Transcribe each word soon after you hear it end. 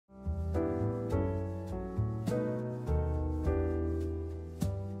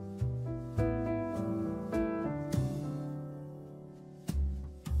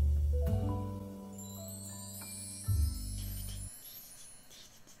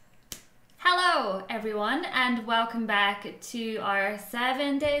Hello everyone and welcome back to our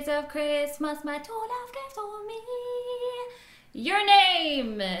 7 days of Christmas, my true love gift for me. Your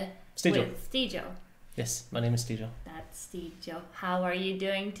name? Steejo. Steejo. Yes, my name is Steejo. That's Steejo. How are you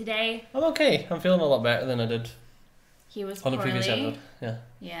doing today? I'm okay. I'm feeling a lot better than I did He was on the poorly. previous episode. Yeah.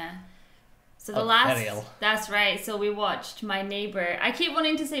 Yeah. So the last... very ill. That's right. So we watched My Neighbour. I keep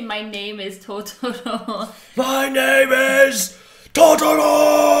wanting to say My Name is Totoro. My name is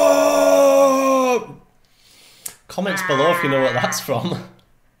Totoro! Comments below if you know what that's from.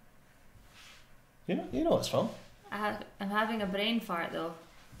 You know what it's from. I'm having a brain fart though.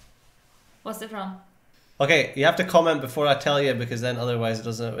 What's it from? Okay, you have to comment before I tell you because then otherwise it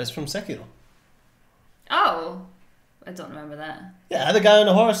doesn't... It's from Sekiro. Oh! I don't remember that. Yeah, the guy on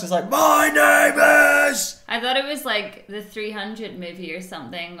the horse is like, my name is... I thought it was like the 300 movie or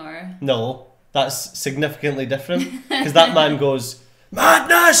something, or... No, that's significantly different because that man goes,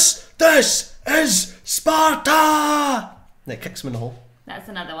 madness! This is Sparta! And it kicks him in the hole. That's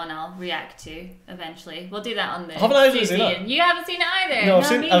another one I'll react to eventually. We'll do that on the Haven't I actually seen Suzy. it? You haven't seen it either? No,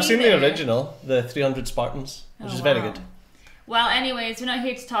 Me I've seen the neither. original, the 300 Spartans, which Oh, is very wow. good. Well, anyways, we're not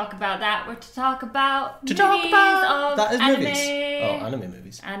here to talk about that. We're to talk about To talk about... of That is anime. movies. Oh, anime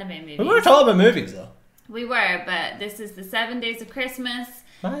movies. Anime movies. We were talking about movies though. We were, but this is the 7 days of Christmas.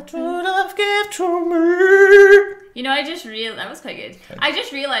 My true love gave to me. You know, I just realized that was quite good. I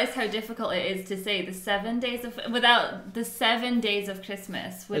just realized how difficult it is to say the 7 days of without the 7 days of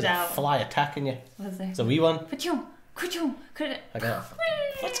Christmas There's without. a fly attacking you. What's there? It's a wee one. Ka-choo, ka-choo, ka- I got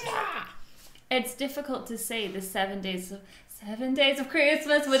it. It's difficult to say the 7 days of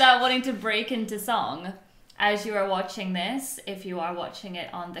Christmas without wanting to break into song. As you are watching this, if you are watching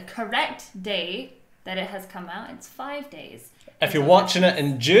it on the correct day that it has come out, it's 5 days. If you're watching it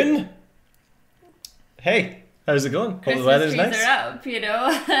in June, hey, how's it going? Hope the Christmas weather's trees nice. are up, you know.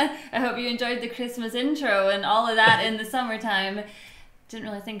 I hope you enjoyed the Christmas intro and all of that in the summertime. Didn't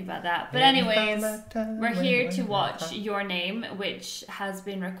really think about that. But anyways, we're here to watch Your Name, which has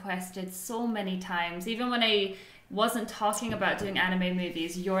been requested so many times. Even when I wasn't talking about doing anime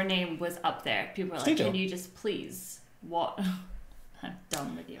movies, Your Name was up there. People were like, Steejo. can you just please what? I'm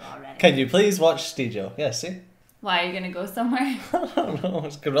done with you already. Can you please watch Steejo? Yeah, see? Why, are you going to go somewhere? I don't know,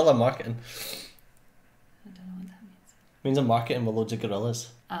 it's guerrilla marketing. I don't know what that means. It means I'm marketing with loads of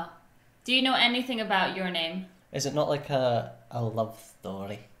gorillas. Oh. Do you know anything about Your Name? Is it not like a love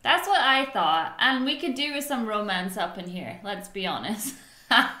story? That's what I thought. And we could do with some romance up in here, let's be honest.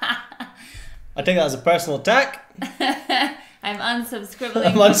 I take that as a personal attack. I'm unsubscribing.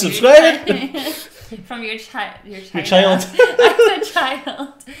 I'm unsubscribing. From your child. Your child. I'm a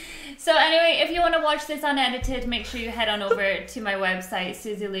child. So anyway, if you want to watch this unedited, make sure you head on over to my website,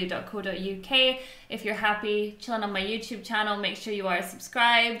 suzylu.co.uk. If you're happy chilling on my YouTube channel, make sure you are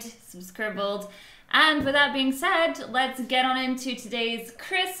subscribed. And with that being said, let's get on into today's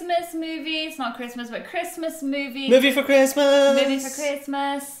Christmas movie. It's not Christmas, but Christmas movie. Movie for Christmas. Movie for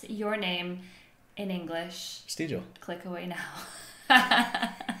Christmas. Your Name in English. Steejo. Click away now.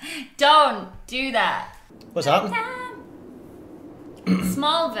 Don't do that. What's happening?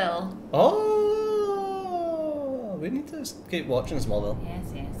 Smallville. Oh, we need to keep watching Smallville.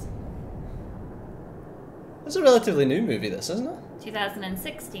 Yes. It's a relatively new movie, this, isn't it?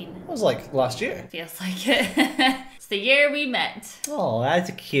 2016. It was like last year. Feels like it. It's the year we met. Oh,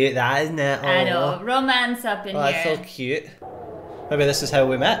 that's cute, that isn't it? Oh. I know. Romance up in That's here. so cute. Maybe this is how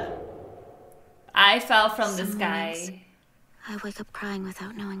we met. I fell from the Some sky. mornings, I wake up crying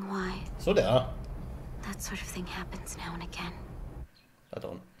without knowing why. So did I. That sort of thing happens now and again. I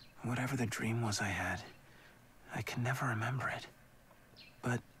don't. Whatever the dream was I had, I can never remember it.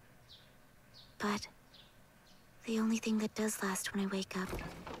 But But the only thing that does last when I wake up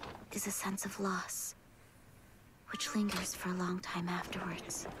is a sense of loss, which lingers for a long time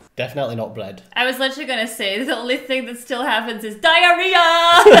afterwards. Definitely not bread. I was literally going to say the only thing that still happens is diarrhea.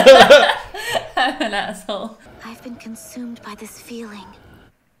 I'm an asshole. I've been consumed by this feeling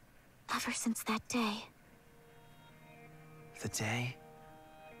ever since that day. the day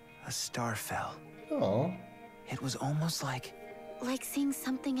a star fell, Oh. it was almost like Like seeing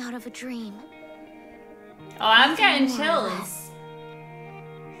something out of a dream. Oh, I'm getting More or chills. less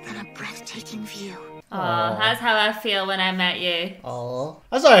than a breathtaking view. Oh, that's how I feel when I met you. Oh.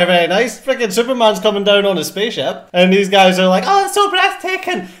 That's not very nice. Freaking Superman's coming down on a spaceship, and these guys are like, oh, it's so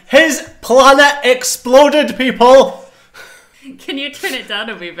breathtaking. His planet exploded, people. Can you turn it down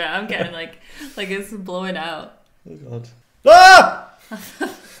a wee bit? I'm getting like it's blowing out. Oh god. Ah!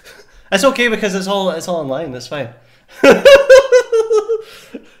 It's okay because it's all online. It's fine.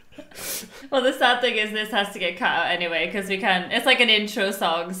 Well, the sad thing is this has to get cut out anyway because we can't. It's like an intro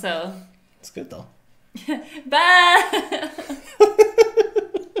song, so It's good though. Bah!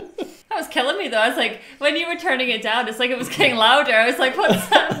 That was killing me though. I was like, when you were turning it down, it's like it was getting louder. I was like, what's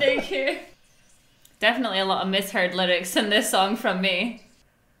happening here? Definitely a lot of misheard lyrics in this song from me.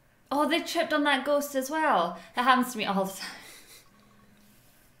 Oh, they tripped on that ghost as well. That happens to me all the time.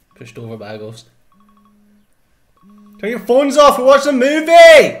 Pushed over by a ghost. Turn your phones off, we're watching a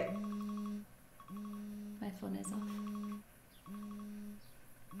movie! My phone is off.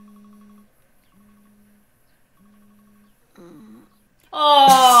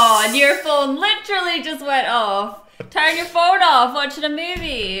 Oh, and your phone literally just went off. Turn your phone off, watching a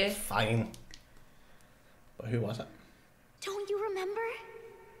movie. Fine. But who was it? Don't you remember?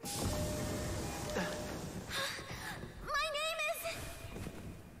 My name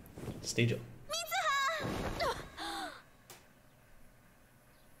is Steejo. Mitsuha!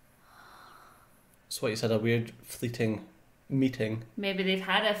 That's what you said, a weird fleeting meeting Maybe they've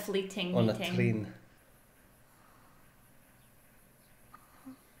had a fleeting on meeting. a train.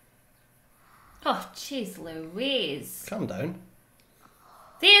 Oh, jeez Louise. Calm down.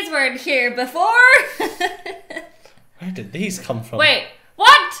 These weren't here before. Where did these come from? Wait,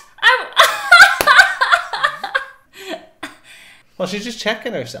 what? Well, she's just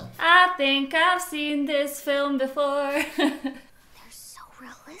checking herself. I think I've seen this film before. They're so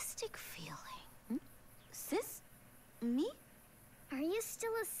realistic feeling. Sis? Me? Are you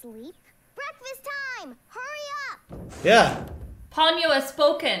still asleep? Breakfast time! Hurry up! Yeah, Ponyo has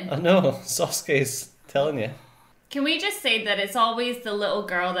spoken. I know. Sasuke's telling you. Can we just say that it's always the little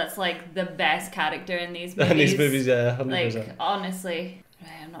girl that's like the best character in these movies? In these movies, yeah, 100%. Like, honestly. Right,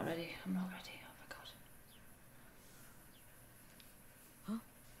 I'm not ready. I'm not ready. Oh my god.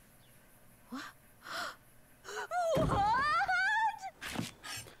 What?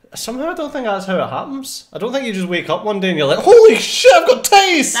 Somehow I don't think that's how it happens. I don't think you just wake up one day and you're like, holy shit, I've got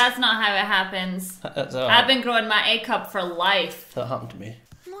taste! That's not how it happens. That's I've been growing my A cup for life. That happened to me.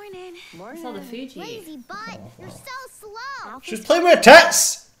 Morning. I saw the Fuji. Lazy butt! You're so slow! She was playing with her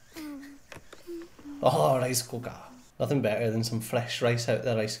tits! Oh, rice cooker. Nothing better than some fresh rice out of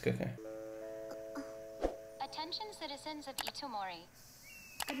the rice cooker. Attention citizens of Itomori.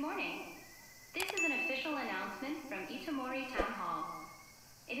 Good morning. This is an official announcement from Itomori Town Hall.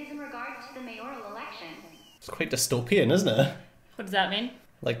 It is in regard to the mayoral election. It's quite dystopian, isn't it? What does that mean?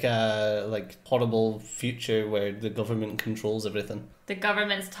 Like a horrible future where the government controls everything. The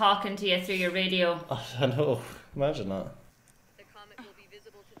government's talking to you through your radio. Oh, I know. Imagine that. The comet will be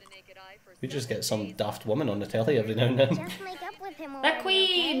visible to the naked eye for We just get some daft woman on the telly every now and then. Just make up with him The already,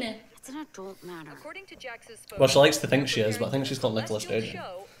 Queen! okay? It's an adult matter. According to Jax's Well, she likes to think she is, but I think she's called Nicola Sturgeon.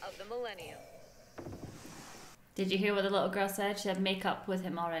 Show of the millennium. Did you hear what the little girl said? She had makeup with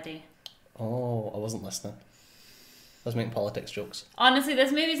him already. Oh, I wasn't listening. I was making politics jokes. Honestly,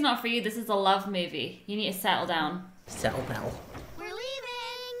 this movie's not for you. This is a love movie. You need to settle down. Settle well. We're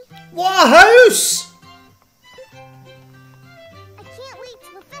leaving! What a house! I can't wait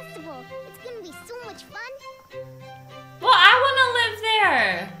till the festival. It's gonna be so much fun. Well, I want to live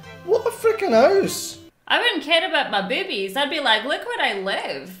there. What a freaking house! I wouldn't care about my boobies. I'd be like, look where I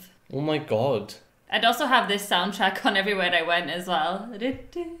live. Oh my god. I'd also have this soundtrack on everywhere I went as well. Maybe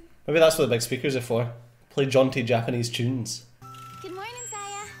that's what the big speakers are for. Play jaunty Japanese tunes. Good morning,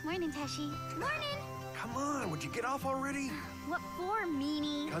 Saya. Morning, Teshi. Morning! Come on, would you get off already? What for,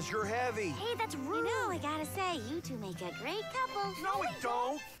 meanie? Because you're heavy. Hey, that's rude. You know, I gotta say, you two make a great couple. No, we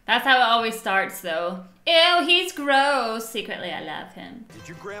don't. That's how it always starts, though. Ew, he's gross. Secretly, I love him. Did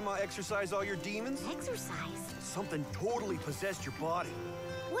your grandma exercise all your demons? Exercise. Something totally possessed your body.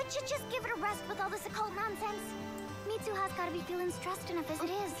 Would you just give it a rest with all this occult nonsense? Mitsuha's gotta be feeling stressed enough as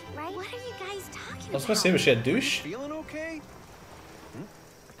it is, right? What are you guys talking I was about? gonna say, was she a douche? Feeling okay?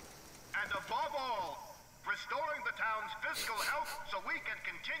 And above all, restoring the town's fiscal health so we can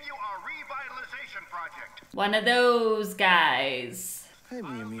continue our revitalization project. One of those guys. Hey,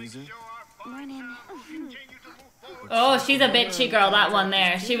 Miyamizu. Morning. Oh, she's a bitchy girl, that one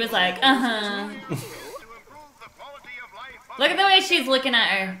there. She was like, Look at the way she's looking at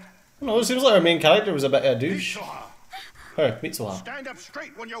her. No, it seems like our main character was a bit of a douche. Her, Mitsuha. Stand up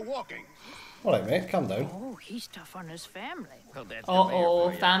straight when you're walking. Alright, mate, calm down. Oh, he's tough on his family. Well, that's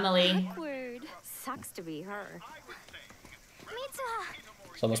Uh-oh, family. Awkward. Sucks to be her. Mitsuha!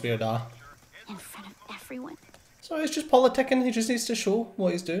 So that must be her dad. In front of everyone. So it's just politicking, he just needs to show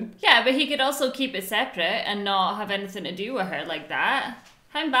what he's doing. Yeah, but he could also keep it separate and not have anything to do with her like that.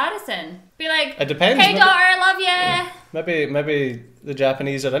 How embarrassing. Be like, It depends, hey maybe- daughter, I love ya. Maybe the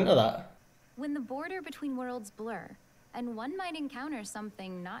Japanese are into that. When the border between worlds blur, and one might encounter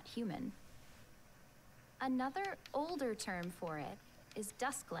something not human. Another older term for it is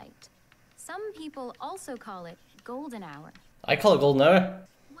dusklight, Some people also call it golden hour. I call it golden hour.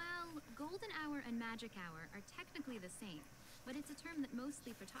 Well, golden hour and magic hour are technically the same, but it's a term that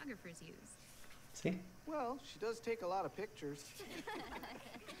mostly photographers use. See? Well, she does take a lot of pictures.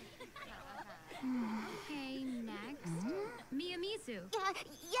 Okay, next. Miyamizu.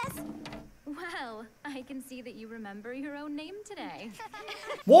 Yes! Well, I can see that you remember your own name today.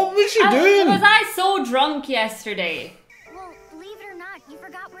 What was she doing? Was I so drunk yesterday? Well, believe it or not, you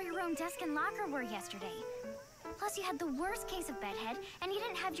forgot where your own desk and locker were yesterday. Plus, you had the worst case of bedhead, and you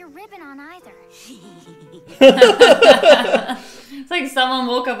didn't have your ribbon on either. It's like someone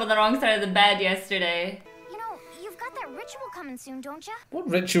woke up on the wrong side of the bed yesterday. You know, you've got that ritual coming soon, don't you? What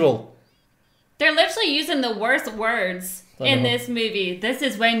ritual? They're literally using the worst words in know. this movie. This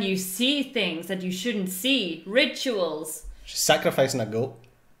is when you see things that you shouldn't see. Rituals. She's sacrificing a goat.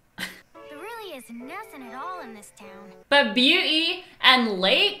 There really is nothing at all in this town. But beauty and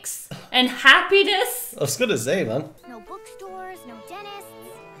lakes and happiness. I was gonna say, man. No bookstores, no dentists.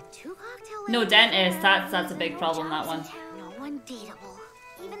 But 2 cocktail No ladies dentists. around, That's a big no problem, that jobs one. in town, no one dateable.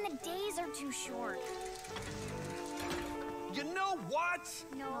 Even the days are too short. You know what?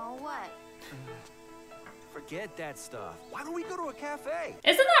 No, what? Forget that stuff. Why don't we go to a cafe?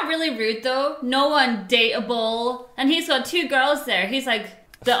 Isn't that really rude though? No one dateable. And he's got 2 girls there. He's like,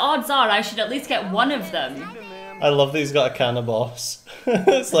 the odds are I should at least get one of them. I love that he's got a can of Boss.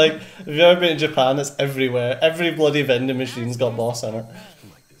 It's like, if you've ever been to Japan, it's everywhere. Every bloody vending machine's got Boss in it.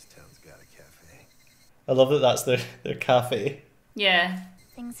 Like this town's got a cafe. I love that that's their cafe. Yeah.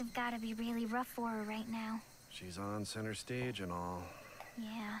 Things have got to be really rough for her right now. She's on center stage and all.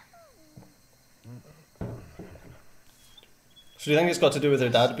 Yeah. So do you think it's got to do with her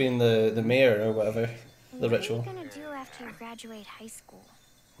dad being the mayor or whatever? The ritual? What are you gonna do after you graduate high school?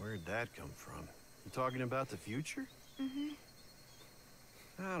 Where'd that come from? You talking about the future? Mm-hmm.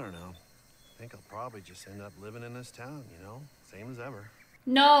 I don't know. I think I'll probably just end up living in this town, you know? Same as ever.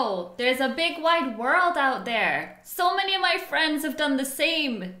 No, there's a big wide world out there. So many of my friends have done the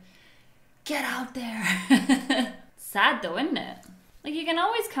same. Get out there. Sad though, isn't it? Like, you can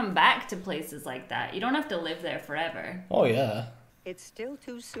always come back to places like that. You don't have to live there forever. Oh yeah. It's still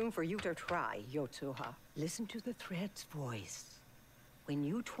too soon for you to try, Yotsuha. Listen to the thread's voice. When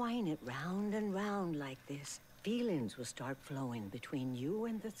you twine it round and round like this, feelings will start flowing between you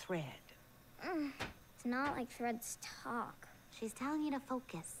and the thread. It's not like threads talk. She's telling you to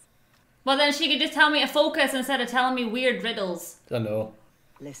focus. Well, then she could just tell me to focus instead of telling me weird riddles. I know.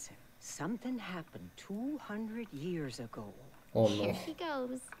 Listen, something happened 200 years ago. Oh no. Here she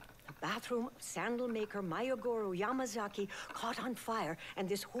goes. The bathroom of sandal maker Mayagoro Yamazaki caught on fire, and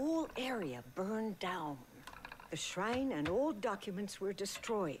this whole area burned down. The shrine and old documents were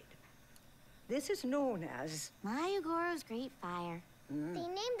destroyed. This is known as Mayagoro's Great Fire. They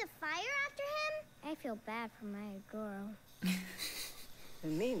named the fire after him? I feel bad for Mayagoro. the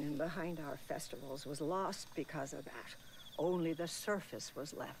meaning behind our festivals was lost because of that. Only the surface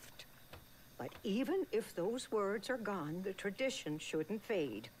was left. But even if those words are gone, the tradition shouldn't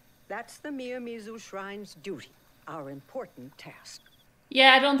fade. That's the Miyamizu Shrine's duty, our important task.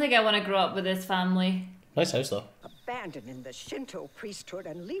 Yeah, I don't think I want to grow up with this family. Nice house though. Abandoning the Shinto priesthood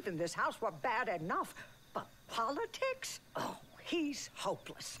and leaving this house were bad enough. But politics? Oh, he's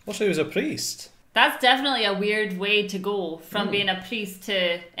hopeless. Well, she was a priest. That's definitely a weird way to go from being a priest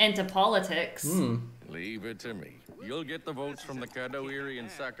to into politics. Leave it to me. You'll get the votes from the Kadawiri and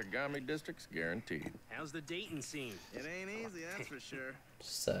Sakagami districts, guaranteed. How's the dating scene? It ain't easy, that's for sure.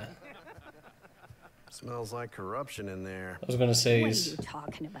 Just, Smells like corruption in there. I was gonna say What are he's you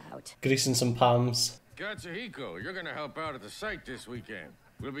talking about? greasing some palms. Katsuhiko, you're gonna help out at the site this weekend.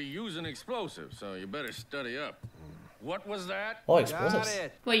 We'll be using explosives, so you better study up. What was that? Oh, explosives.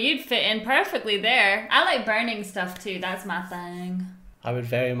 Well, you'd fit in perfectly there. I like burning stuff too, that's my thing. I would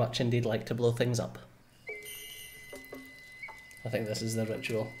very much indeed like to blow things up. I think this is the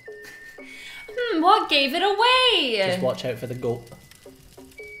ritual. What gave it away? Just watch out for the goat.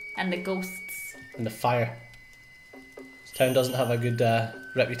 And the ghosts. And the fire. This town doesn't have a good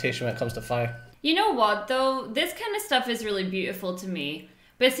reputation when it comes to fire. You know what though? This kind of stuff is really beautiful to me.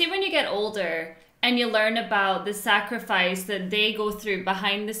 But see, when you get older and you learn about the sacrifice that they go through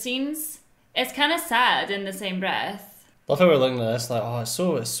behind the scenes, it's kind of sad in the same breath. Love how we're looking at this like, oh,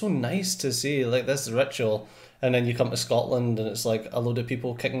 it's so nice to see like this ritual, and then you come to Scotland and it's like a load of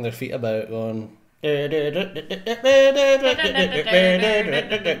people kicking their feet about going. That's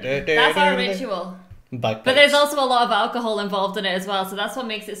our ritual. Bagpipes. But there's also a lot of alcohol involved in it as well, so that's what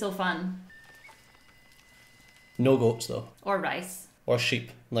makes it so fun. No goats though. Or rice. Or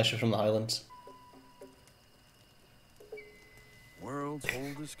sheep, unless you're from the Highlands. World's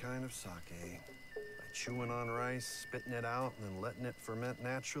oldest kind of sake. By chewing on rice, spitting it out, and then letting it ferment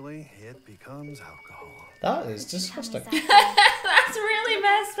naturally, it becomes alcohol. That is disgusting. That's really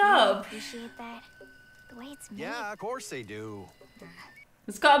messed up. Appreciate that. The way it's made. Yeah, of course they do.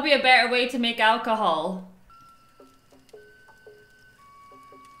 There's got to be a better way to make alcohol.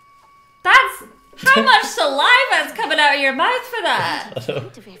 That's how much saliva is coming out of your mouth for that.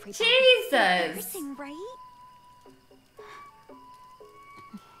 Jesus.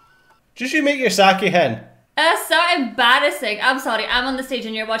 Did you make your sake hen? That's so embarrassing. I'm sorry, I'm on the stage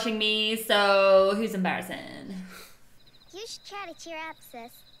and you're watching me, so who's embarrassing? You should try to cheer up,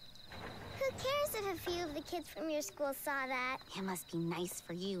 sis. Who cares if a few of the kids from your school saw that? It must be nice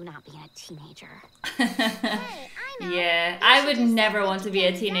for you not being a teenager. Hey, I know. Yeah, I would never want to be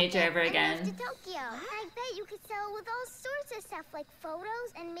a teenager ever To again. Tokyo. I bet you could sell with all sorts of stuff like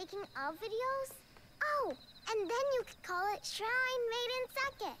photos and making of videos. Oh, and then you could call it Shrine Made in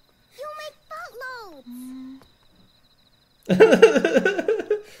Sake. You'll make buttloads.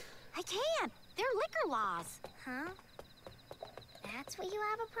 I can't. They're liquor laws. Huh? That's what you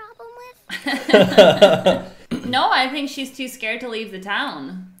have a problem with? No, I think she's too scared to leave the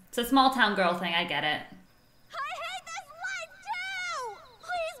town. It's a small town girl thing, I get it. I hate this life too!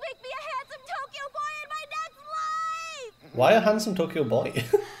 Please make me a handsome Tokyo boy in my next life! Why a handsome Tokyo boy?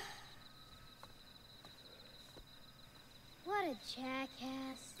 What a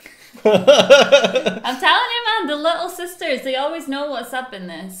jackass. I'm telling you, man, the little sisters, they always know what's up in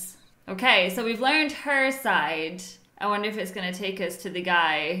this. Okay, so we've learned her side. I wonder if it's going to take us to the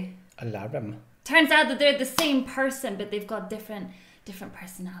guy. Alarm. Turns out that they're the same person, but they've got different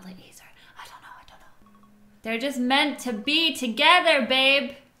personalities. Or I don't know. They're just meant to be together,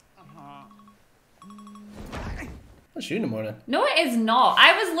 babe. That's you in the morning. No, it is not.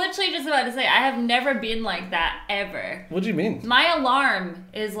 I was literally just about to say, I have never been like that, ever. What do you mean? My alarm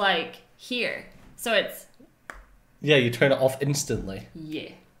is like here. So it's... Yeah, you turn it off instantly.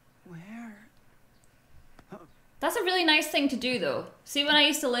 Yeah. That's a really nice thing to do, though. See, when I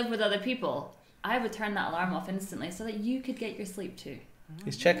used to live with other people, I would turn that alarm off instantly so that you could get your sleep too.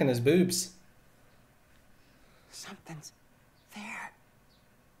 He's checking his boobs. Something's there.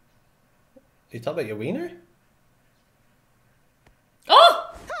 You talk about your wiener?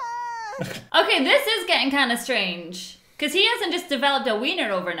 Oh! Okay, this is getting kind of strange. Because he hasn't just developed a wiener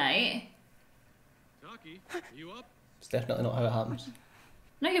overnight. Ducky, you up? It's definitely not how it happens.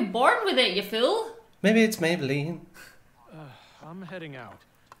 No, you're born with it, you fool. Maybe it's Maybelline. I'm heading out.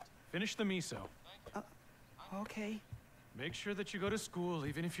 Finish the miso. Okay. Make sure that you go to school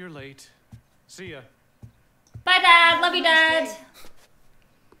even if you're late. See ya. Bye, Dad. Love you, Dad.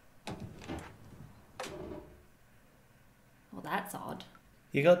 Well, that's odd.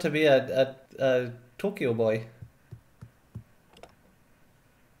 You got to be a Tokyo boy.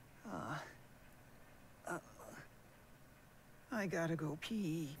 I gotta go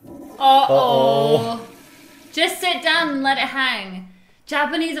pee. Uh-oh. Just sit down and let it hang.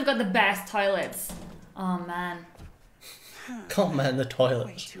 Japanese have got the best toilets. Oh, man. Come man, the toilet.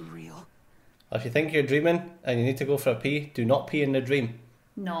 Way too real. If you think you're dreaming and you need to go for a pee, do not pee in the dream.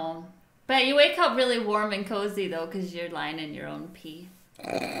 No. But you wake up really warm and cozy, though, because you're lying in your own pee.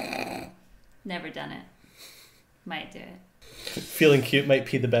 Never done it. Might do it. Feeling cute, might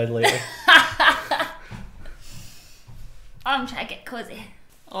pee the bed later. I'm trying to get cozy.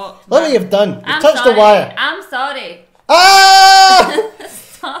 Oh, what have you done? You I'm touched sorry. the wire. I'm sorry. Ah!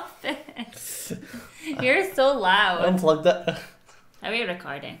 Stop it. You're so loud. Unplugged it. Are we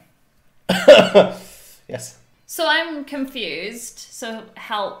recording? Yes. So I'm confused. So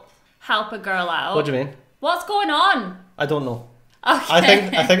help a girl out. What do you mean? What's going on? I don't know. Okay.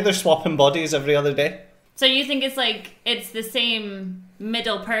 I think they're swapping bodies every other day. So you think it's the same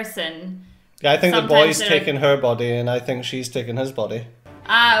middle person? Yeah, I think the Sometimes boy's taking her body and I think she's taking his body.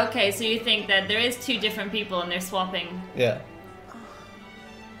 Ah, okay. So you think that there is two different people and they're swapping? Yeah.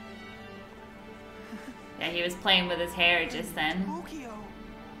 Yeah, he was playing with his hair just then.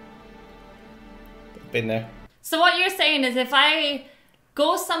 Been there. So what you're saying is if I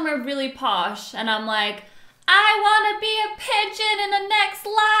go somewhere really posh and I'm like, I want to be a pigeon in the next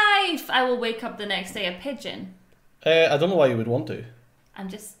life, I will wake up the next day a pigeon. I don't know why you would want to. I'm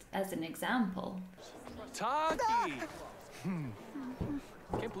just as an example. Taki!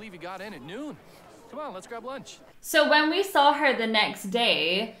 Can't believe you got in at noon. Come on, let's grab lunch. So when we saw her the next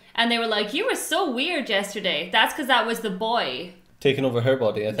day and they were like, you were so weird yesterday, that's because that was the boy. Taking over her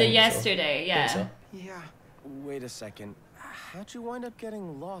body, I think. The yesterday, yeah. I think so. Yeah. Wait a second. How'd you wind up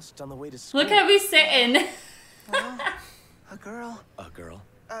getting lost on the way to school? Look how he's sitting. A girl. A girl?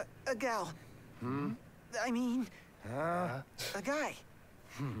 A gal. Hmm? I mean, A guy.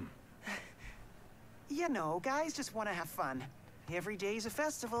 You know, guys just want to have fun. Every day's a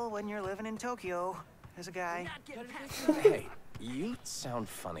festival when you're living in Tokyo. As a guy. Hey, you sound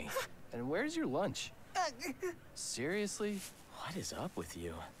funny. And where's your lunch? Seriously? What is up with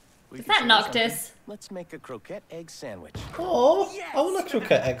you? Is that Noctis? Let's make a croquette egg sandwich. Oh, I want a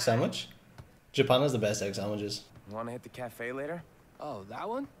croquette egg sandwich. Japan has the best egg sandwiches. Want to hit the cafe later? Oh, that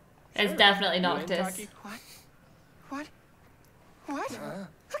one? It's definitely Noctis. What?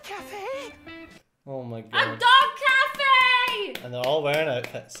 A cafe? Oh my A god. dog cafe! And they're all wearing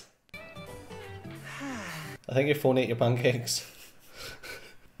outfits. I think your phone ate your pancakes.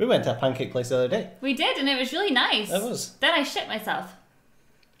 We went to a pancake place the other day. We did, and it was really nice. It was. Then I shit myself.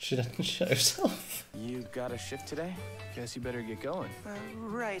 She didn't shit herself. You got a shift today? Guess you better get going.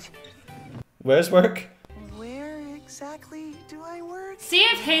 Right. Where's work? Where exactly do I work? See,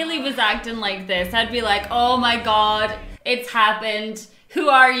 if Haley was acting like this, I'd be like, oh my god, it's happened. Who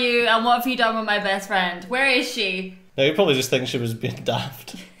are you, and what have you done with my best friend? Where is she? No, you probably just think she was being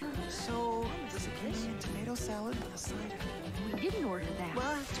daft. So, does it give me a tomato salad with a side? We didn't order that.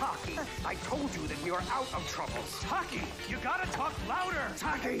 What? Taki, I told you that we are out of trouble. Taki, you gotta talk louder.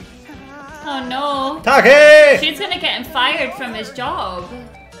 Taki. Oh no. Taki! She's gonna get him fired from his job.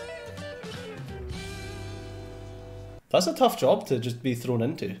 That's a tough job to just be thrown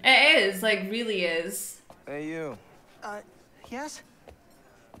into. It is, like, really is. Hey, you. Yes?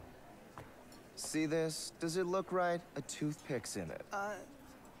 See this? Does it look right? A toothpick's in it.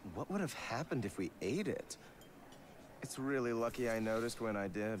 What would have happened if we ate it? It's really lucky I noticed when I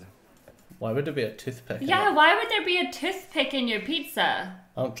did. Why would there be a toothpick in Yeah, it? why would there be a toothpick in your pizza?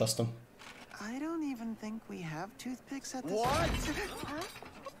 I don't trust him. I don't even think we have toothpicks at this What?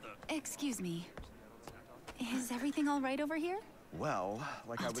 Excuse me. Is everything all right over here? Well,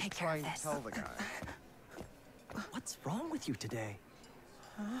 like I was take care of trying to this. tell the guy. What's wrong with you today?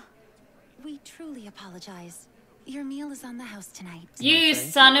 We truly apologize. Your meal is on the house tonight. You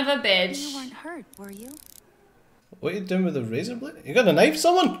son of a bitch. You weren't hurt, were you? What are you doing with a razor blade? You got a knife,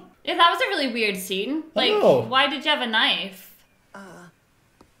 someone? Yeah, that was a really weird scene. I Like, know. why did you have a knife?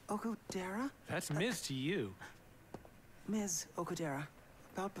 Okudera? That's Ms. to you. Ms. Okudera.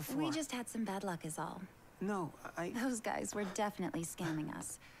 About before. We just had some bad luck is all. No, Those guys were definitely scamming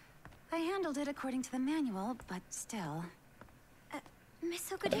us. I handled it according to the manual, but still. Miss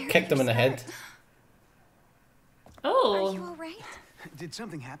Okudera. Kicked him in the head. Oh. Are you alright? Did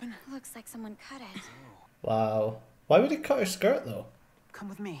something happen? Looks like someone cut it. Wow. Why would he cut her skirt though? Come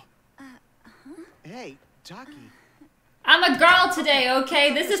with me. Hey, Taki. I'm a girl today,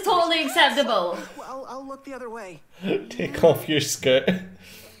 okay? This is totally acceptable. Well, I'll look the other way. Take off your skirt.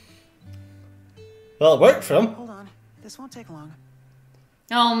 Well, it worked for him. Hold on. This won't take long.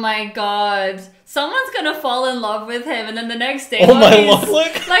 Oh my god. Someone's gonna fall in love with him and then the next day... Oh what my if he's- lord,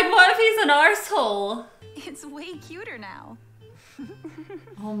 look. Like, what if he's an arsehole? It's way cuter now.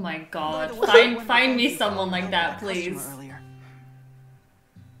 Oh my god. Find me someone like that, please.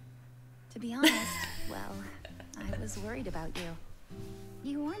 To be honest, well, I was worried about you.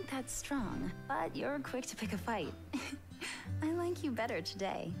 You weren't that strong, but you're quick to pick a fight. I like you better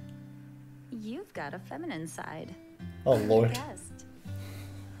today. You've got a feminine side. Oh lord.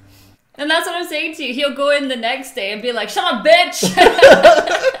 And that's what I'm saying to you. He'll go in the next day and be like, shut up, bitch!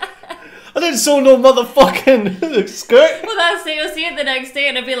 I didn't sew no motherfucking skirt. Well, that's it. You'll see it the next day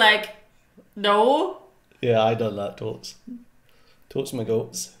and it'll be like, no. Yeah, I done that, totes. Totes my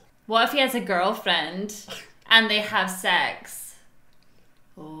goats. What if he has a girlfriend and they have sex?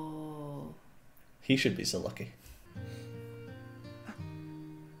 Oh. He should be so lucky.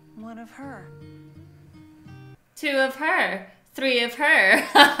 One of her. 2 of her. 3 of her.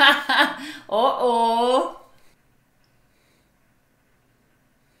 Uh-oh.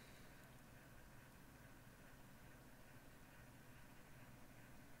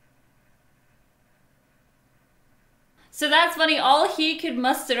 So that's funny. All he could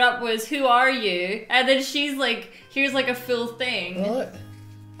muster up was, who are you? And then she's like, here's like a full thing. What?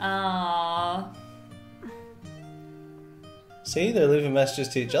 Aww. See, they're leaving messages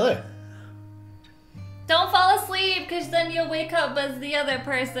to each other. Don't fall asleep, because then you'll wake up as the other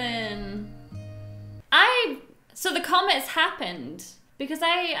person. So the comet's happened. Because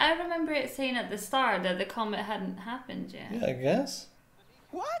I remember it saying at the start that the comet hadn't happened yet. Yeah, I guess.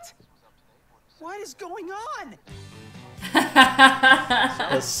 What? What is going on?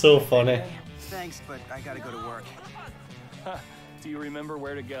 That's so funny. Thanks, but I gotta go to work. Do you remember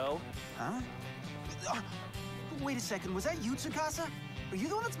where to go? Huh? Wait a second, was that you, Tsukasa? Are you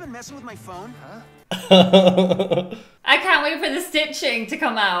the one that's been messing with my phone? I can't wait for the stitching to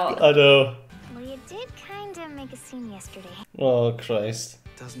come out. I know. Well, you did kind of to make a scene yesterday. Oh, Christ.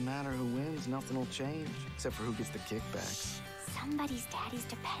 Doesn't matter who wins, nothing will change. Except for who gets the kickbacks. Somebody's daddy's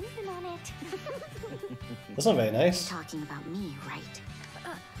dependent on it. That's not very nice. You're talking about me, right?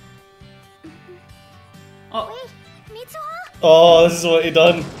 Oh. Wait, Mitsuha? Oh, this is what he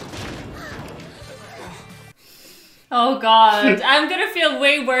done. Oh god, I'm gonna feel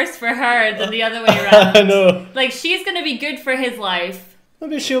way worse for her than the other way around. I know. Like, she's gonna be good for his life.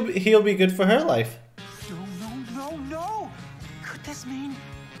 Maybe he'll be good for her life. No! Could this mean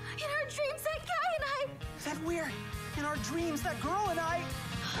In our dreams, that guy and I... that we're in our dreams, that girl and I...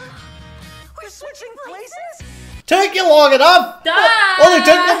 We're switching places? Took you long enough! Only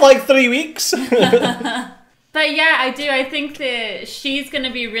took them like 3 weeks. But yeah, I do. I think that she's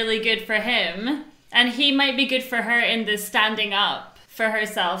gonna be really good for him. And he might be good for her in the standing up for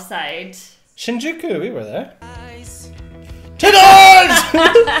herself side. Shinjuku, we were there. Tiddles!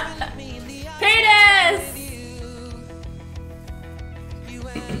 Penis!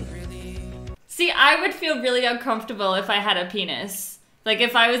 See, I would feel really uncomfortable if I had a penis. Like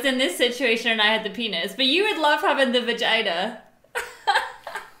if I was in this situation and I had the penis. But you would love having the vagina.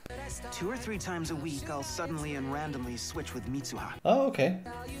 2 or 3 times a week, I'll suddenly and randomly switch with Mitsuha. Oh, okay.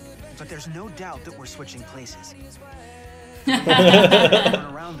 But there's no doubt that we're switching places.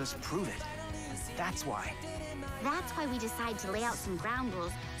 Everyone around us prove it. That's why. That's why we decided to lay out some ground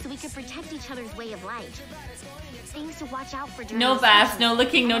rules so we could protect each other's way of life. Things to watch out for during No the baths, season. no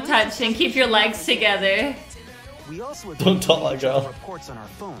licking, no touching. Keep your legs together. We also Don't talk like girl. reports on our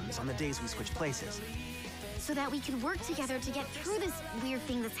phones on the days we switch places. So that we could work together to get through this weird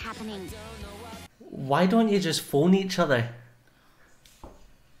thing that's happening. Why don't you just phone each other?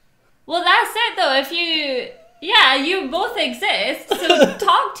 Well, that's it though. If you... Yeah, you both exist, so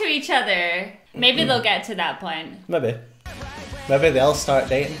talk to each other. Maybe they'll get to that point. Maybe. Maybe they'll start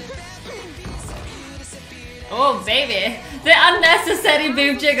dating. Oh, baby. The unnecessary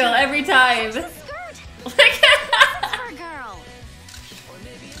boob jiggle every time. Look at girl.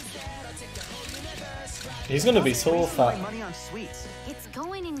 He's gonna be so fat. Money on sweets. It's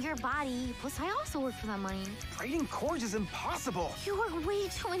going in your body. Plus, I also work for that money. Trading chords is impossible. You work way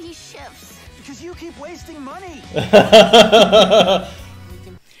too many shifts. Because you keep wasting money.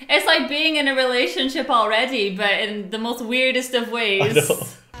 It's like being in a relationship already, but in the most weirdest of ways. I know.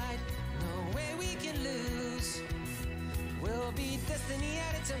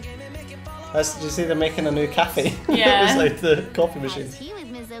 Do you see they're making a new cafe? Yeah. It's like the coffee machine. Tea with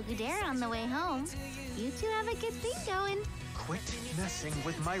Ms. Okudera on the way home. You two have a good thing going. Quit messing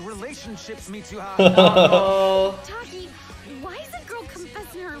with my relationships, Mitsuha. Uh-oh. Taki, why is a girl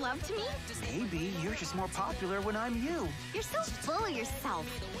confessing her love to me? Maybe you're just more popular when I'm you. You're so full of yourself.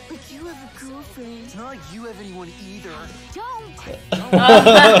 Like you have a girlfriend. It's not like you have anyone either. Don't.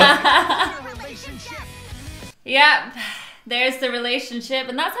 Relationship. Yep. There's the relationship,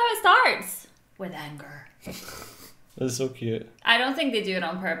 and that's how it starts. With anger. That's so cute. I don't think they do it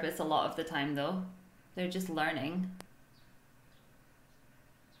on purpose a lot of the time, though. They're just learning.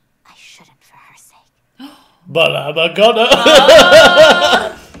 I shouldn't for her sake. But I'm a gunner.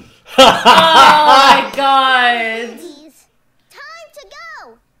 Oh my god. Time to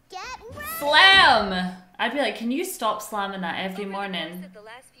go. Get ready. Slam! I'd be like, can you stop slamming that every morning? The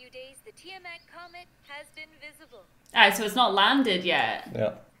last few days, the Tiamat comet has been visible. Alright, so it's not landed yet.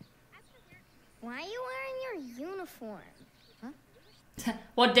 Yeah. Why are you wearing your uniform?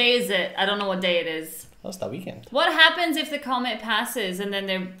 What day is it? I don't know what day it is. That's the weekend. What happens if the comet passes and then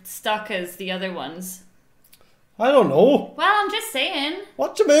they're stuck as the other ones? I don't know. Well, I'm just saying.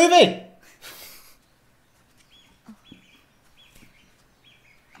 Watch a movie.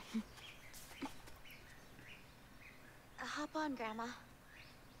 Hop on, Grandma.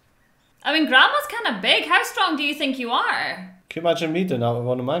 I mean, Grandma's kind of big. How strong do you think you are? Can you imagine me doing that with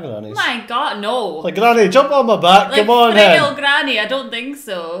one of my grannies? My god, no. Like, Granny, jump on my back. Like Come on, frail hen. granny, I don't think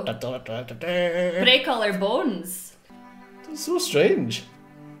so. Break all her bones. It's so strange.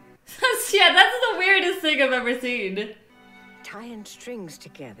 Yeah, that's the weirdest thing I've ever seen. Tying strings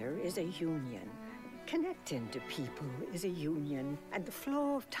together is a union. Connecting to people is a union. And the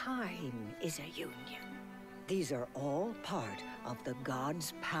flow of time is a union. These are all part of the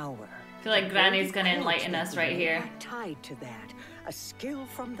god's power. I feel like Granny's gonna enlighten us right here. Tied to that, a skill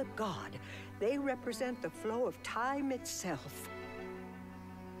from the god. They represent the flow of time itself.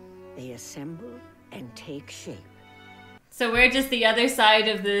 They assemble and take shape. So we're just the other side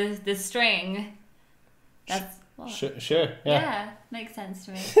of the string. That's well, Sure, yeah. Yeah, makes sense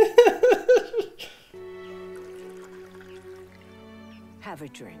to me. Have a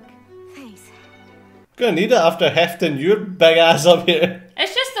drink. Thanks. Gonna need it after hefting your big ass up here.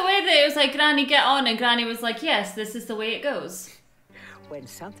 It's just the way that it was like, Granny, get on, and Granny was like, yes, this is the way it goes. When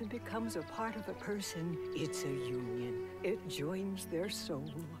something becomes a part of a person, it's a union. It joins their soul.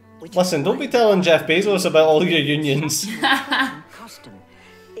 Listen, don't be telling Jeff Bezos about all your unions. Custom.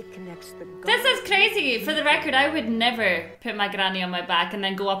 It connects the This is crazy. For the record, I would never put my granny on my back and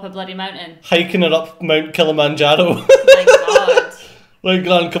then go up a bloody mountain. Hiking her up Mount Kilimanjaro. My God. Right,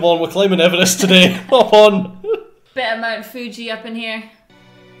 Gran, come on, we're climbing Everest today. Hop on. Bit of Mount Fuji up in here.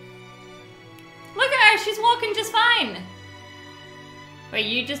 Look at her, she's walking just fine. Wait,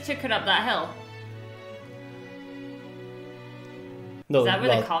 you just took her up that hill? No, Is that where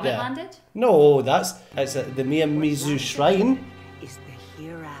well, the comet yeah. landed? No, it's at the Miyamizu Shrine. is the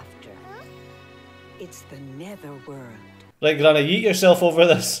hereafter. It's the netherworld. Right, Granny, eat yourself over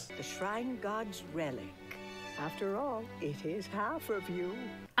this. The shrine god's relic. After all, it is half of you.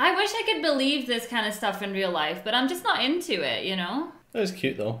 I wish I could believe this kind of stuff in real life, but I'm just not into it, you know? That was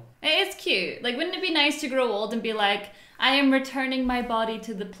cute, though. It is cute. Like, wouldn't it be nice to grow old and be like, I am returning my body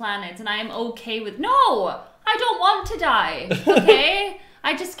to the planet and I am okay with... No! I don't want to die, okay?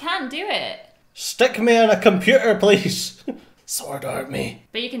 I just can't do it. Stick me on a computer, please. Sword art me.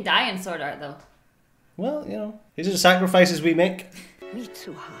 But you can die in sword art, though. Well, you know, these are the sacrifices we make.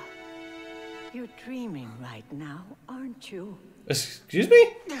 Mitsuha, you're dreaming right now, aren't you? Excuse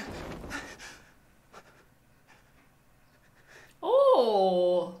me?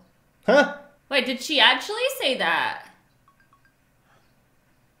 Oh. Huh? Wait, did she actually say that?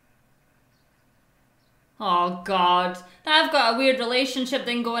 Oh, God. I've got a weird relationship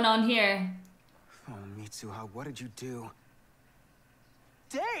thing going on here. Oh, Mitsuha, what did you do?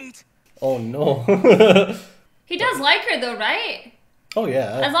 Date? Oh, no. He does like her, though, right? Oh,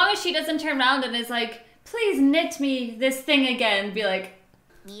 yeah. As long as she doesn't turn around and is like, please knit me this thing again. Be like...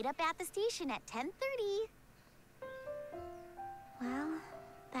 Meet up at the station at 10:30. Well,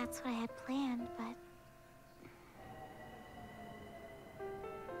 that's what I had planned, but...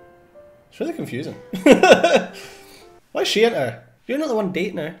 It's really confusing. Why is she in her? You're not the one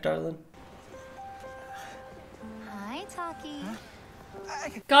dating her, darling. Hi, Taki.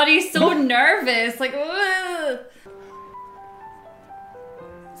 God, he's so nervous. Like, ugh.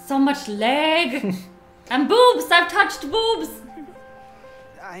 So much leg. And boobs. I've touched boobs.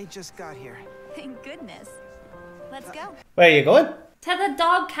 I just got here. Thank goodness. Let's go. Where are you going? To the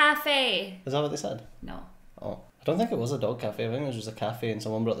dog cafe. Is that what they said? No. Oh, I don't think it was a dog cafe. I think it was just a cafe and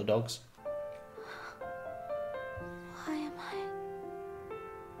someone brought the dogs. Why am I...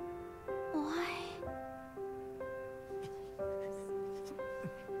 Why?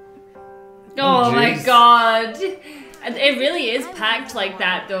 Oh my Jeez. God. It really is packed like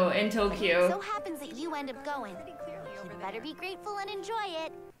that, though, in Tokyo. So happens that you end up going. You better be grateful and enjoy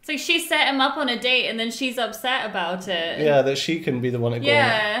it. It's like she set him up on a date and then she's upset about it. Yeah, that she can be the one to go.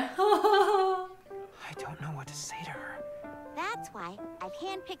 Yeah. I don't know what to say to her. That's why I've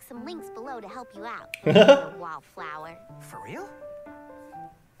handpicked some links below to help you out. Little wallflower. For real?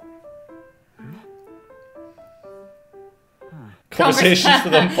 Conversations for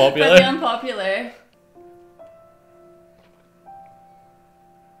the unpopular. For the unpopular.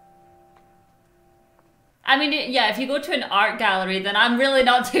 I mean, yeah, if you go to an art gallery, then I'm really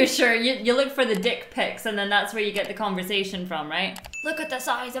not too sure. You look for the dick pics, and then that's where you get the conversation from, right? Look at the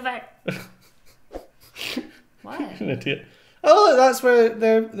size of it. What? An idiot. Oh, that's where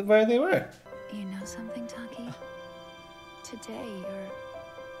they were. You know something, Taki? Today,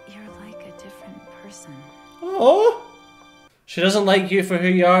 you're like a different person. Oh, she doesn't like you for who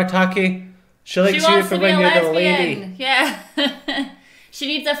you are, Taki. She likes you for when you're the lady. Yeah. She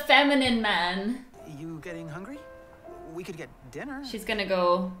needs a feminine man. You getting hungry? We could get dinner. She's gonna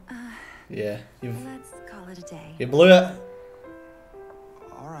go. Yeah, Let's call it a day. you blew it.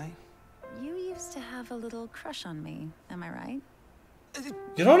 All right. You used to have a little crush on me, am I right?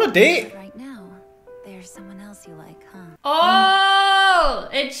 You're on a date. Right now, there's someone else you like, huh? Oh,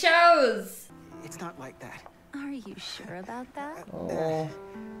 it shows. It's not like that. Are you sure about that? Oh.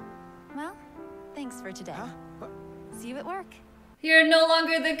 Well, thanks for today. See you at work. You're no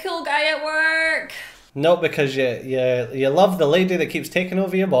longer the cool guy at work. No, because you love the lady that keeps taking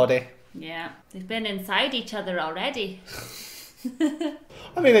over your body. Yeah, they've been inside each other already.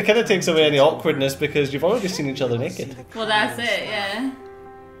 I mean, it kind of takes away any awkwardness because you've already seen each other naked. Well, that's it, yeah.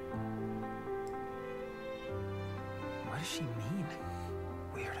 What does she mean?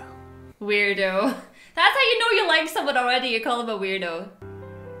 Weirdo. Weirdo. That's how you know you like someone already. You call them a weirdo.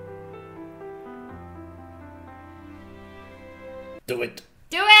 Do it.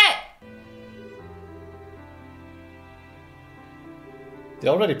 Do it! They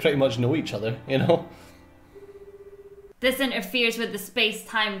already pretty much know each other, you know? This interferes with the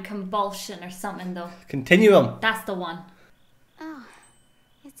space-time convulsion or something, though. Continuum. That's the one. Oh,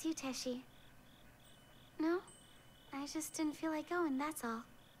 it's you, Teshi. No? I just didn't feel like going, that's all.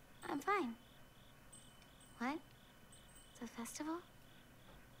 I'm fine. What? The festival?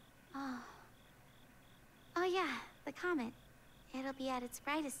 Oh. Oh yeah, the comet. It'll be at its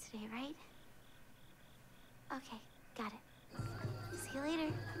brightest today, right? Okay, got it. See you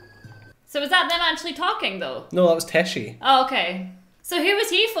later. So was that them actually talking, though? No, that was Teshi. Oh, okay. So who was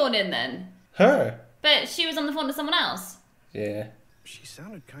he phoning then? Her. But she was on the phone to someone else. Yeah. She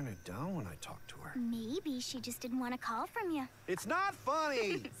sounded kind of down when I talked to her. Maybe she just didn't want a call from you. It's not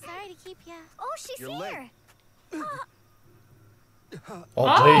funny! Sorry to keep you. Oh, she's You're here.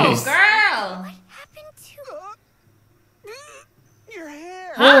 Oh, please. Girl! What happened to your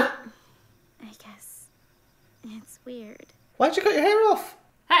hair? Huh? I guess it's weird. Why'd you cut your hair off?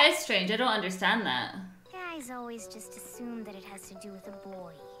 That is strange. I don't understand that. Guys always just assume that it has to do with a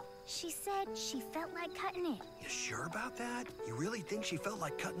boy. She said she felt like cutting it. You sure about that? You really think she felt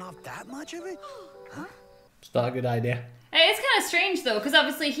like cutting off that much of it? Huh? It's not a good idea. It's kind of strange though, because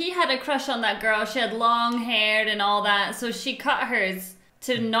obviously he had a crush on that girl. She had long hair and all that, so she cut hers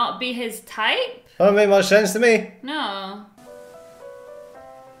to not be his type? That don't make much sense to me. No.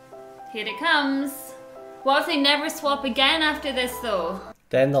 Here it comes. What if they never swap again after this though?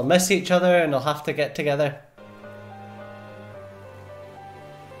 Then they'll miss each other and they'll have to get together.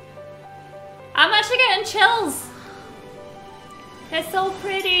 I'm actually getting chills. It's so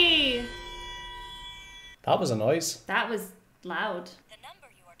pretty. That was a noise. That was loud. The number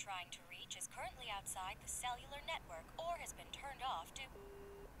you are trying to reach is currently outside the cellular network or has been turned off due.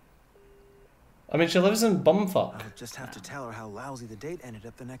 I mean, she lives in bumfuck. I'll just have to tell her how lousy the date ended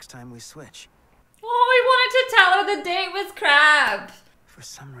up the next time we switch. Oh, we wanted to tell her the date was crap. For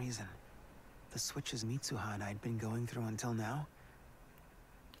some reason, the switches Mitsuha and I'd been going through until now,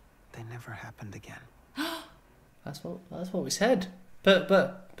 they never happened again. That's what we said. But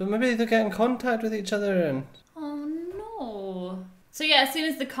maybe they get in contact with each other and... Oh no. So yeah, as soon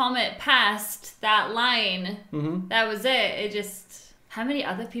as the comet passed that line, that was it. It just... How many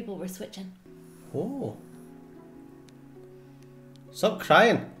other people were switching? Oh. Stop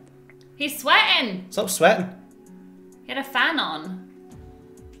crying. He's sweating. Stop sweating. He had a fan on.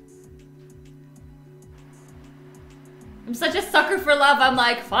 I'm such a sucker for love. I'm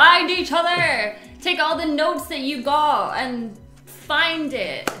like, find each other. Take all the notes that you got and find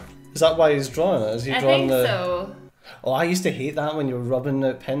it. Is that why he's drawing it? Is he I drawing think so. Oh, I used to hate that when you were rubbing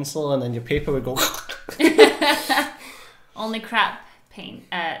the pencil and then your paper would go... Only crap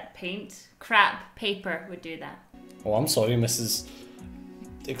crap paper would do that. Oh, I'm sorry, Mrs.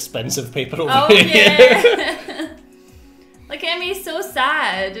 Expensive paper over here. Oh yeah. Look at him, he's so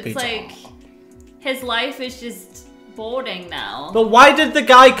sad. It's Pizza. like his life is just boring now. But why did the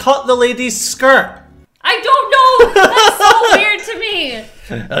guy cut the lady's skirt? I don't know. That's so weird to me.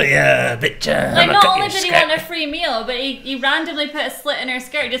 Oh yeah, bitch. Like not only did he want a free meal, but he randomly put a slit in her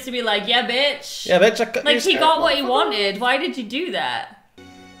skirt just to be like, yeah, bitch. Yeah, bitch. I cut Like your he skirt. got what he wanted. Why did you do that?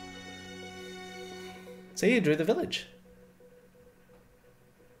 See, you drew the village.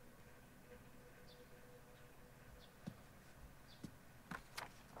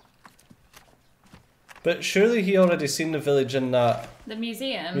 But surely he already seen the village in that... The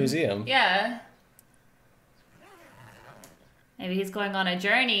museum. Museum? Yeah. Maybe he's going on a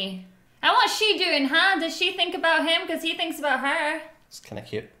journey. And what's she doing, huh? Does she think about him? Because he thinks about her. It's kind of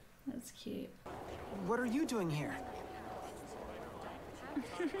cute. That's cute. What are you doing here?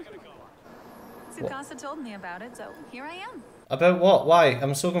 Tsukasa told me about it, so here I am. About what? Why?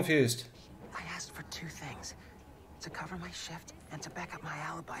 I'm so confused. I asked for two things. To cover my shift and to back up my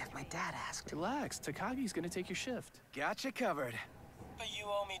alibi if my dad asked. Relax, Takagi's gonna take your shift. Gotcha covered. But you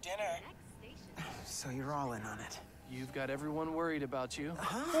owe me dinner. So you're all in on it. You've got everyone worried about you.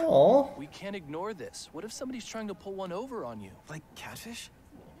 Aww. We can't ignore this. What if somebody's trying to pull one over on you? Like catfish?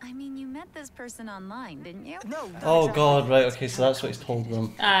 I mean, you met this person online, didn't you? No. Oh god, right, okay, so that's what he's told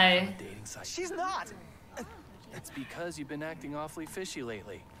them. Aye. She's not! It's because you've been acting awfully fishy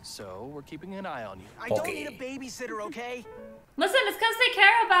lately. So, we're keeping an eye on you. I don't need a babysitter, okay? Listen, it's because they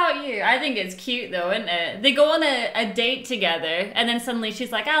care about you. I think it's cute though, isn't it? They go on a date together and then suddenly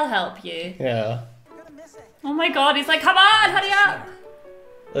she's like, I'll help you. Yeah. Oh my god, he's like, come on, hurry up.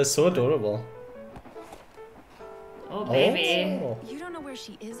 That's so adorable. Oh, baby. Oh. You don't know where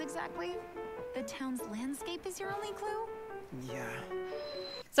she is exactly? The town's landscape is your only clue? Yeah.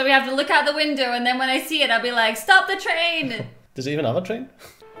 So we have to look out the window and then when I see it, I'll be like, stop the train. Does it even have a train?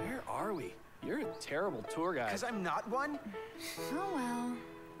 Where are we? You're a terrible tour guide. Because I'm not one? Oh well.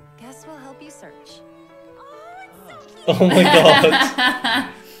 Guess we'll help you search. Oh, it's Oh my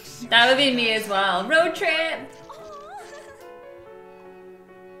god. That would be me as well. Road trip.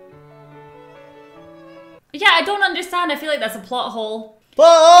 Yeah, I don't understand. I feel like that's a plot hole.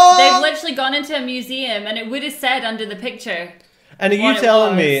 They've literally gone into a museum and it would have said under the picture. And are you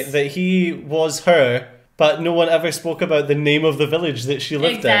telling me that he was her, but no one ever spoke about the name of the village that she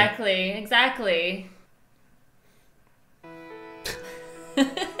lived in? Exactly.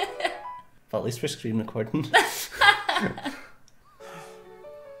 But at least we're screen recording.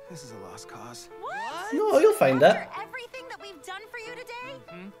 This is a lost cause. What? No, you'll find it. After everything that we've done for you today?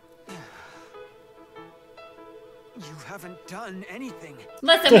 You haven't done anything.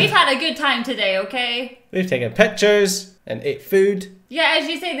 Listen, we've had a good time today, okay? We've taken pictures and ate food. Yeah, as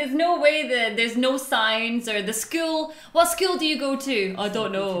you say, there's no way that there's no signs or the school. What school do you go to? I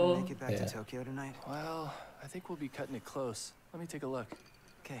don't know. Make it back to Tokyo tonight? Well, I think we'll be cutting it close. Let me take a look.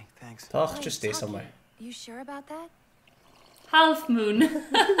 Okay, thanks. Oh, just stay somewhere. You sure about that? Half moon.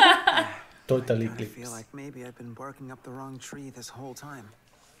 Don't delete I clips. feel like maybe I've been barking up the wrong tree this whole time.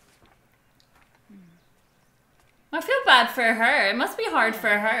 I feel bad for her. It must be hard for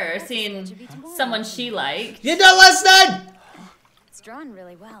her seeing someone she liked. You don't listen! It's drawn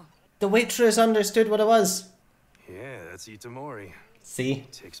really well. The waitress understood what it was. Yeah, that's Itamori. See?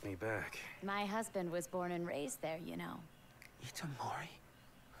 Takes me back. My husband was born and raised there, you know. Itamori?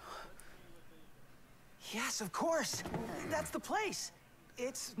 Yes, of course. That's the place.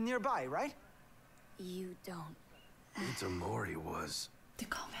 It's nearby, right? You don't. Itamori was... The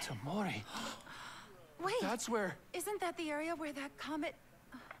comet. Itamori? Wait. That's where... Isn't that the area where that comet...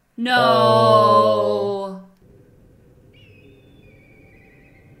 No.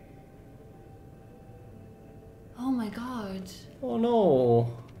 Oh my god. Oh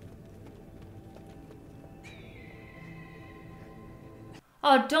no.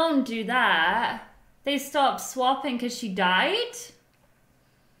 Oh, don't do that. They stopped swapping because she died?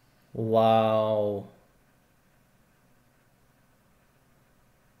 Wow.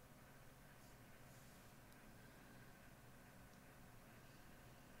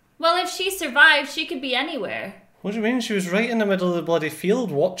 Well, if she survived, she could be anywhere. What do you mean? She was right in the middle of the bloody field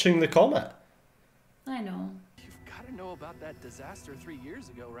watching the comet. I know. You've got to know about that disaster 3 years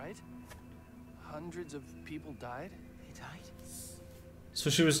ago, right? Hundreds of people died. They died? So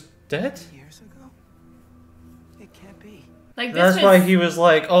she was dead? Years ago? It can't be. Like That's why he was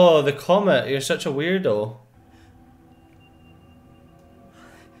like, oh, the comet, you're such a weirdo.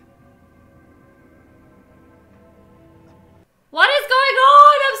 What is going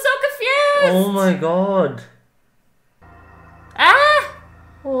on? I'm so confused. Oh my god. Ah!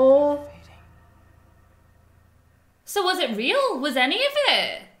 Oh. So was it real? Was any of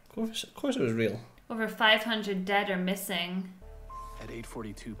it? Of course it was real. Over 500 dead or missing. At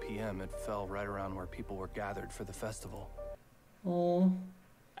 8:42 p.m., it fell right around where people were gathered for the festival. Oh.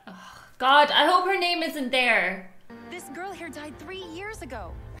 God, I hope her name isn't there. This girl here died 3 years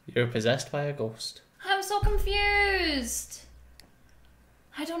ago. You're possessed by a ghost. I'm so confused.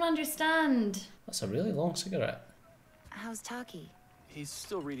 I don't understand. That's a really long cigarette. How's Taki? He's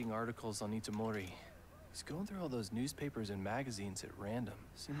still reading articles on Itamori. He's going through all those newspapers and magazines at random.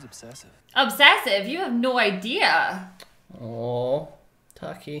 Seems obsessive. Obsessive? You have no idea. Oh,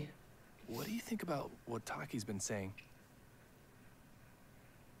 Taki. What do you think about what Taki's been saying?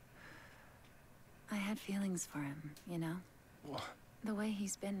 I had feelings for him, you know? What? The way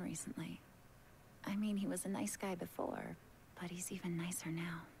he's been recently. I mean, he was a nice guy before, but he's even nicer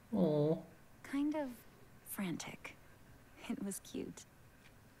now. Oh. Kind of frantic. It was cute.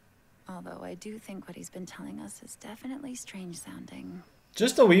 Although I do think what he's been telling us is definitely strange sounding.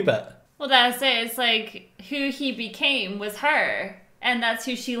 Just a wee bit. Well, that's it. It's like who he became was her, and that's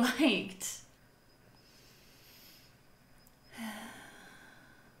who she liked.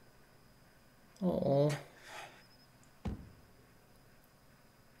 Oh.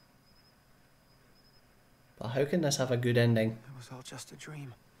 But how can this have a good ending? It was all just a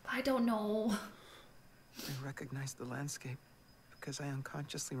dream. I don't know. I recognized the landscape because I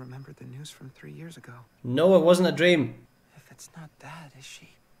unconsciously remembered the news from 3 years ago. No, it wasn't a dream. If it's not that, is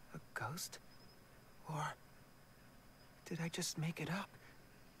she a ghost? Or did I just make it up?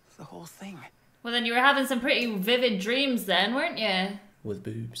 The whole thing. Well, then you were having some pretty vivid dreams then, weren't you? With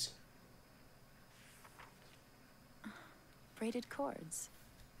boobs. Braided cords.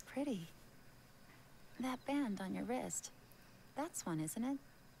 Pretty. That band on your wrist. That's one, isn't it?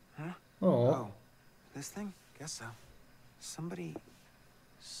 Huh? Oh. This thing? Guess so. Someone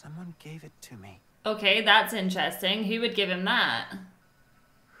gave it to me. Okay, that's interesting. Who would give him that?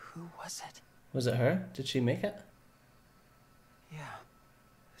 Who was it? Was it her? Did she make it? Yeah.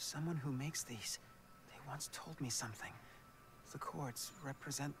 Someone who makes these. They once told me something. The chords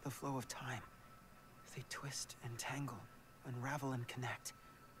represent the flow of time. They twist and tangle, unravel and connect.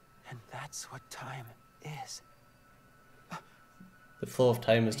 And that's what time is. The flow of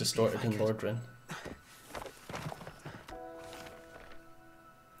time is distorted in Lordran.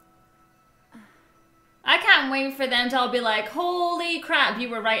 I can't wait for them to all be like, holy crap, you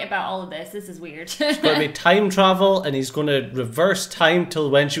were right about all of this. This is weird. It's going to be time travel, and he's going to reverse time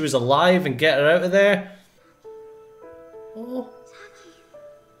till when she was alive and get her out of there. Oh.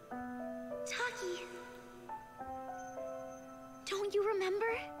 Taki. Don't you remember?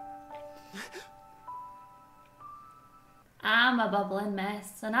 I'm a bubbling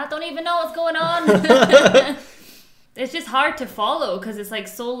mess, and I don't even know what's going on. It's just hard to follow because it's like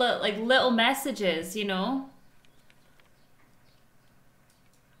so little messages, you know.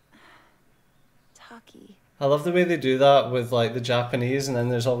 Taki. I love the way they do that with like the Japanese, and then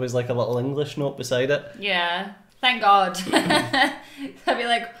there's always like a little English note beside it. Yeah, thank God. I'd be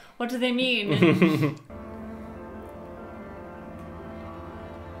like, what do they mean?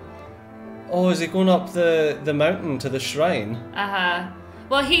 Oh, is he going up the mountain to the shrine?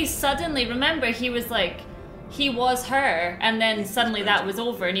 Well, he suddenly, remember, he was like, he was her, and then suddenly that was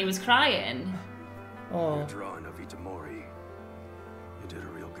over and he was crying. Oh. Your drawing of Itamori. You did a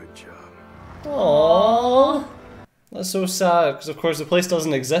real good job. Aww. That's so sad, because of course the place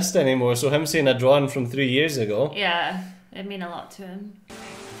doesn't exist anymore, so him seeing a drawing from 3 years ago. Yeah, it meant a lot to him.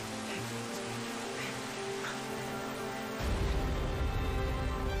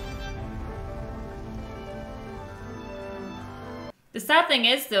 The sad thing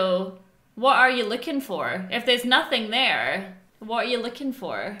is, though, what are you looking for? If there's nothing there, what are you looking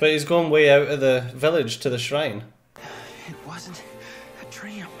for? But he's going way out of the village to the shrine. It wasn't a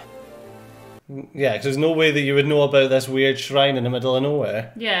dream. Yeah, because there's no way that you would know about this weird shrine in the middle of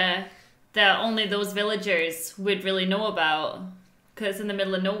nowhere. Yeah, that only those villagers would really know about, because it's in the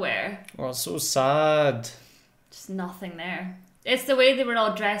middle of nowhere. Oh, it's so sad. Just nothing there. It's the way they were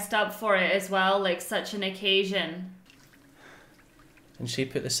all dressed up for it as well, like such an occasion. And she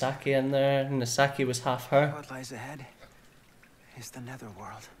put the sake in there, and the sake was half her. What lies ahead is the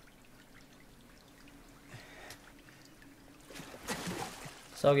netherworld.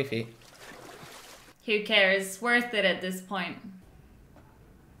 Soggy feet. Who cares? Worth it at this point.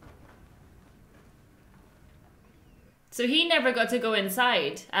 So he never got to go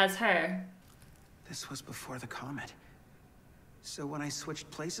inside as her. This was before the comet. So when I switched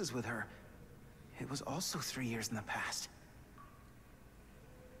places with her, it was also 3 years in the past.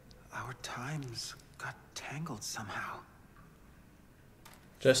 Our times got tangled somehow.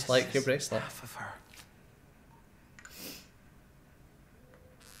 Just like your bracelet. Half of her.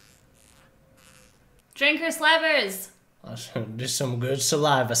 Drink her slavers. Just some good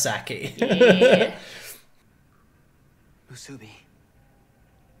saliva sake. Yeah. Musubi,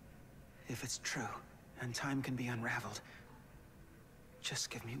 if it's true and time can be unraveled, just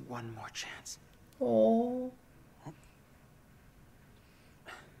give me one more chance. Oh.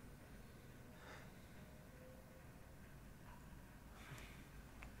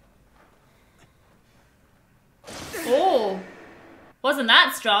 Oh, wasn't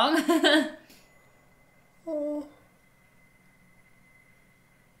that strong? Oh.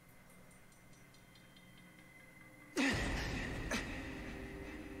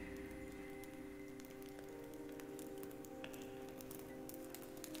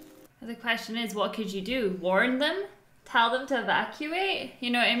 The question is, what could you do? Warn them? Tell them to evacuate?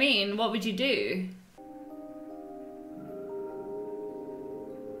 You know what I mean? What would you do?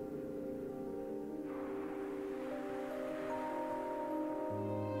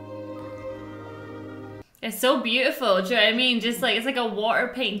 It's so beautiful, do you know what I mean? Just like, it's like a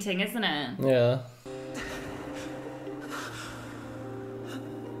water painting, isn't it? Yeah.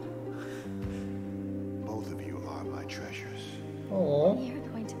 Both of you are my treasures. Oh. You're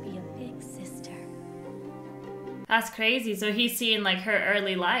going to be a big sister. That's crazy. So he's seeing like her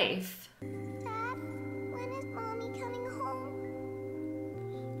early life. Dad, when is Mommy coming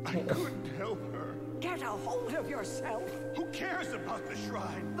home? I couldn't help her. Get a hold of yourself. Who cares about the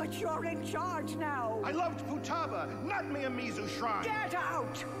shrine? But you're in charge now. I loved Futaba, not Miyamizu Shrine. Get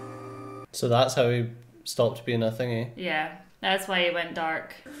out! So that's how he stopped being a thingy. Yeah, that's why he went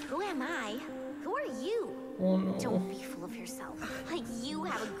dark. Who am I? Who are you? Oh no. Don't be full of yourself. Like you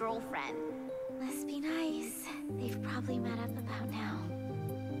have a girlfriend. Must be nice. They've probably met up about now.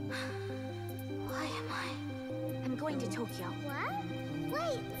 Why am I? I'm going to Tokyo. What?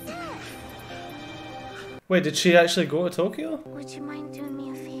 Wait, Sis! Wait, did she actually go to Tokyo? Would you mind doing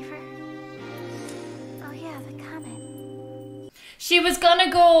me a favor? Oh yeah, the comet. She was gonna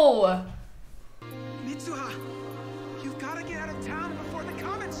go!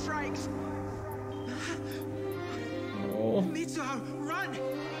 Run!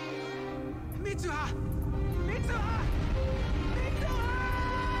 Mitsuha! Mitsuha! Mitsuha!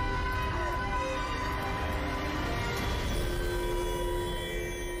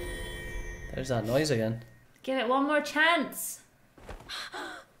 There's that noise again. Give it one more chance.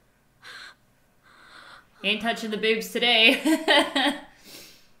 Ain't touching the boobs today.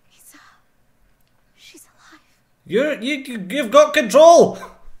 She's alive. You've got control.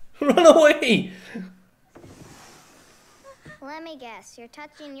 Run away. Let me guess, you're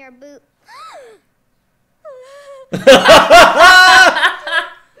touching your boot. I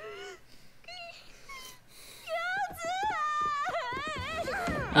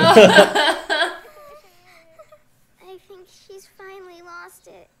think she's finally lost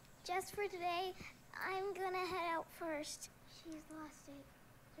it. Just for today, I'm gonna head out first. She's lost it.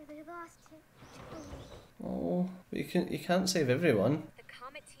 They lost it. Oh, you can't save everyone. The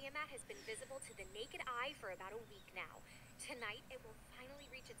comet Tiamat has been visible to the naked eye for about a week now. Tonight, it will finally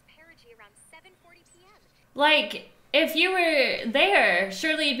reach its perigee around 7:40 p.m. Like, if you were there,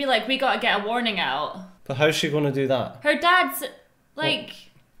 surely you'd be like, we gotta get a warning out. But how's she going to do that? Her dad's, like...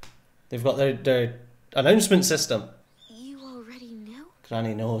 They've got their announcement system. You already knew?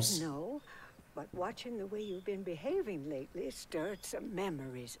 Granny knows. No, but watching the way you've been behaving lately stirred some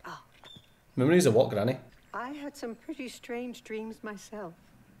memories up. Memories of what, Granny? I had some pretty strange dreams myself.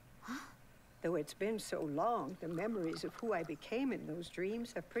 Though it's been so long, the memories of who I became in those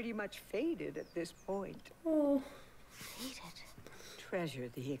dreams have pretty much faded at this point. Oh. Faded? Treasure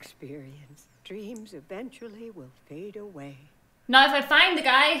the experience. Dreams eventually will fade away. Not if I find the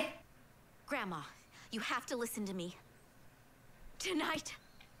guy. Grandma, you have to listen to me. Tonight,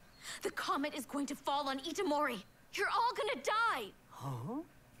 the comet is going to fall on Itamori. You're all gonna die. Huh?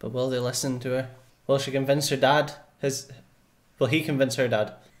 But will they listen to her? Will she convince her dad? Will he convince her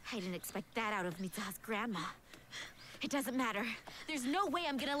dad? I didn't expect that out of Mitsuha's grandma. It doesn't matter. There's no way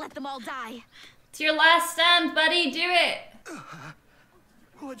I'm gonna let them all die. It's your last stand, buddy. Do it.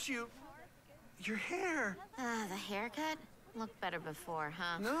 What'd you... Your hair. The haircut? Looked better before,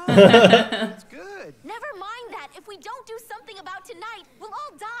 huh? No, it's good. Never mind that. If we don't do something about tonight, we'll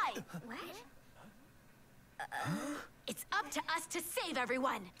all die. What? It's up to us to save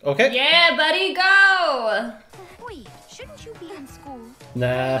everyone. Okay. Yeah, buddy, go. Wait, shouldn't you be in school?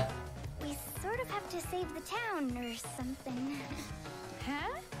 Nah. We sort of have to save the town or something.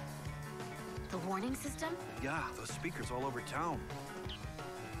 Huh? The warning system? Yeah, those speakers all over town.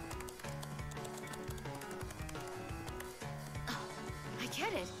 I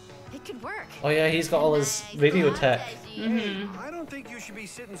get it. It could work. Oh yeah, he's got all his radio tech. Mm-hmm. I don't think you should be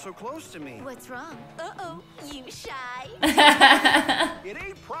sitting so close to me. What's wrong? Uh-oh, you shy? It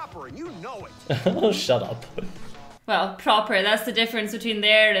ain't proper, and you know it. Oh, shut up. Well, proper. That's the difference between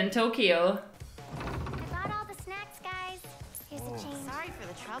there and Tokyo. I bought all the snacks, guys. Here's the change. Sorry for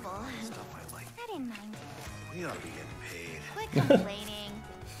the trouble. Stuff I like. I didn't mind. We ought to be getting paid. Quit complaining.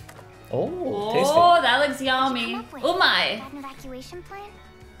 Oh, tasty. Oh, that looks Come yummy. up with Oh my. Got an evacuation plan?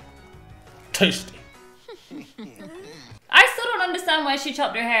 Tasty. I still don't understand why she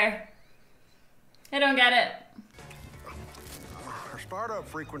chopped her hair. I don't get it. Our startup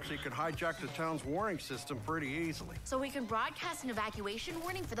frequency could hijack the town's warning system pretty easily. So we can broadcast an evacuation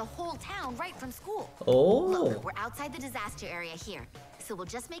warning for the whole town right from school. Oh. Look, we're outside the disaster area here, so we'll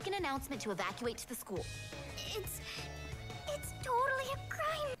just make an announcement to evacuate to the school. It's totally a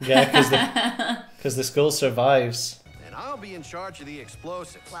crime. Yeah, because the school survives. And I'll be in charge of the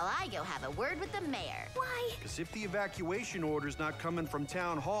explosives. While I go have a word with the mayor. Why? Because if the evacuation order's not coming from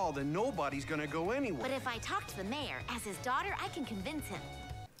town hall, then nobody's gonna go anywhere. But if I talk to the mayor, as his daughter, I can convince him.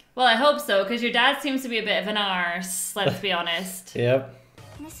 Well, I hope so, because your dad seems to be a bit of an arse, let's be honest. Yep.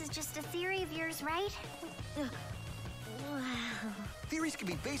 This is just a theory of yours, right? Theories can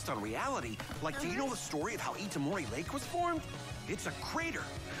be based on reality. Like, do you know the story of how Itamori Lake was formed? It's a crater.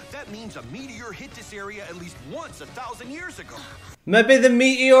 That means a meteor hit this area at least once 1,000 years ago. Maybe the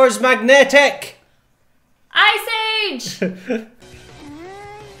meteor's magnetic. Ice Age!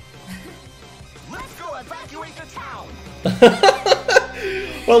 Let's go evacuate the town.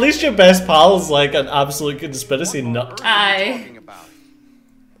 Well, at least your best pal's like an absolute conspiracy nut. Aye.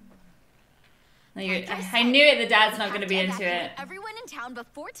 No, I knew it, the dad's not going to be into it. Everyone in town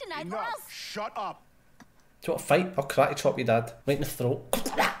before tonight or Enough. else. Shut up. Do you want to fight? I'll karate chop your dad. Right in the throat.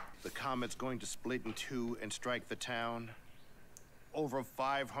 The comet's going to split in two and strike the town. Over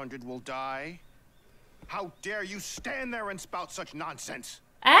 500 will die. How dare you stand there and spout such nonsense?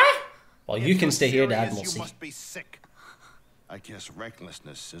 Eh? Well, you can stay here, Dad, and we'll You see. must be sick. I guess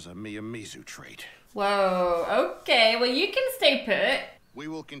recklessness is a Miyamizu trait. Whoa, okay. Well, you can stay put. We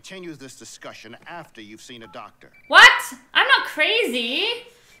will continue this discussion after you've seen a doctor. What? I'm not crazy.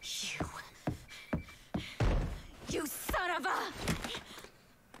 You son of a...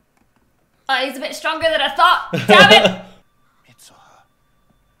 He's a bit stronger than I thought. Damn it!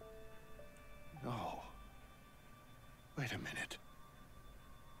 No. Wait a minute.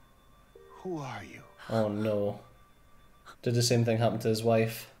 Who are you? Oh no. Did the same thing happen to his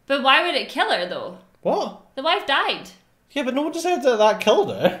wife? But why would it kill her though? What? The wife died. Yeah, but no one said that that killed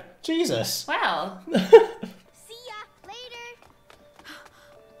her. Jesus. Well. See ya later.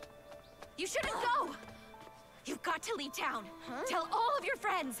 You shouldn't go! You've got to leave town. Huh? Tell all of your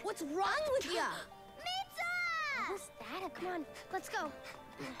friends. What's wrong with ya? Mitza! Who's that? Come on, let's go.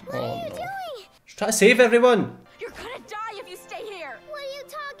 What Oh, are you no. doing? Just try to save everyone. You're gonna die if you stay here. What are you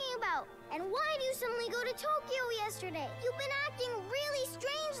talking about? And why did you suddenly go to Tokyo yesterday? You've been acting really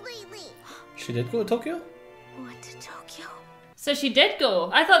strange lately. She did go to Tokyo? What to Tokyo? So she did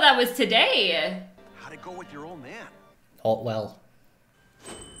go. I thought that was today. How'd it go with your old man? Not well.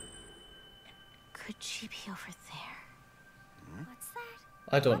 Could she be over there? What's that?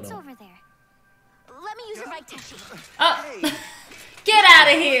 I don't What's know. over there? Let me use your bike, Teshi. Oh. Get out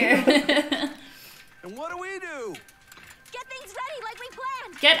of here. And what do we do? Get things ready like we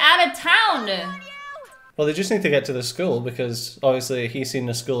planned. Get out of town. Well, they just need to get to the school because obviously he's seen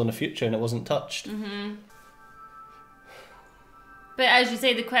the school in the future and it wasn't touched. Mm-hmm. But as you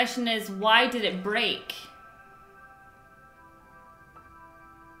say, the question is, why did it break?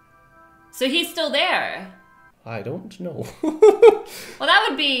 So he's still there. I don't know. Well, that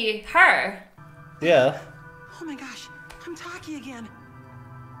would be her. Yeah. Oh my gosh, I'm Taki again.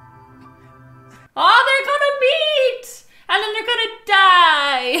 Oh, they're gonna meet! And then they're gonna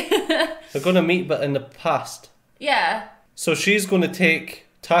die! They're going to meet, but in the past. Yeah. So she's going to take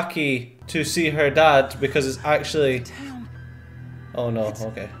Taki to see her dad because it's actually... Oh no,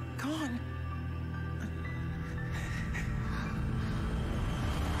 okay.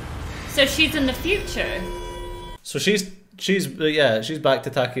 So she's in the future. So she's back to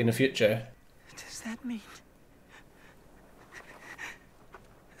Taki in the future. Does that mean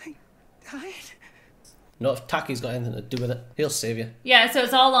I died? Not if Taki's got anything to do with it. He'll save you. Yeah, so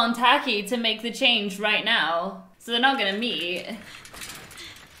it's all on Taki to make the change right now. So they're not gonna meet.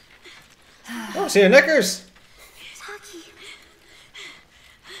 Oh, see your knickers! Taki.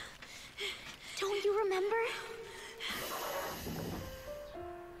 Don't you remember?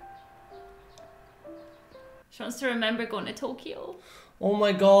 She wants to remember going to Tokyo. Oh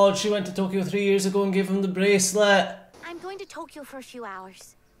my god, she went to Tokyo 3 years ago and gave him the bracelet. I'm going to Tokyo for a few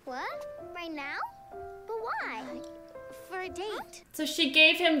hours. What? Right now? But why? For a date. So she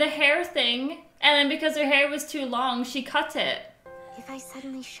gave him the hair thing, and then because her hair was too long, she cut it. If I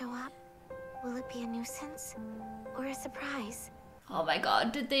suddenly show up, will it be a nuisance or a surprise? Oh my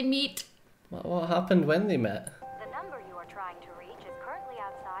god, did they meet? What happened when they met? The number you are trying to reach is currently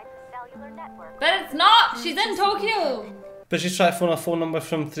outside the cellular network. But it's not! She's in Tokyo! But she's trying to phone a phone number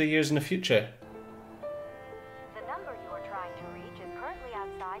from 3 years in the future. The number you are trying to reach is currently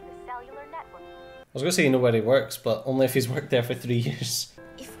outside the cellular network. I was going to say you know where he works, but only if he's worked there for 3 years.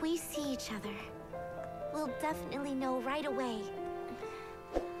 If we see each other, we'll definitely know right away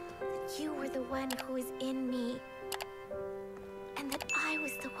that you were the one who was in me, and that I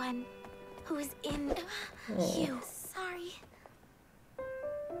was the one who was in you. Sorry.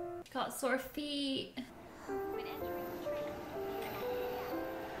 Got sore feet.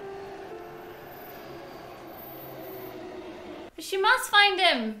 But she must find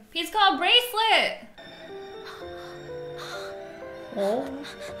him. He's got a bracelet. Oh.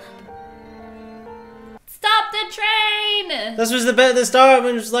 Stop the train! This was the bit at the start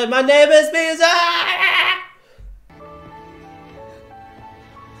when she was like, my name is Misa!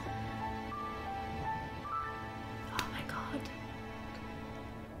 Oh my god.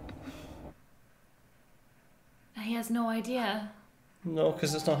 And he has no idea. No,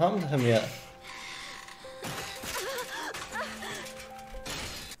 because it's not happened to him yet.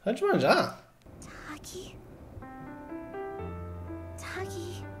 How'd you manage that? Taki?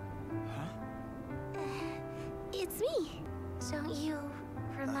 Taki? It's me. Don't you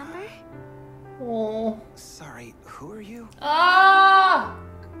remember? Oh. Sorry, who are you? Ah!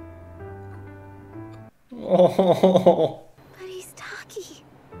 Oh. But he's Taki.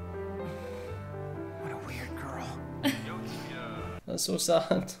 What a weird girl. That's so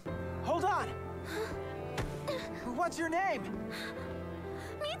sad. Hold on! What's your name?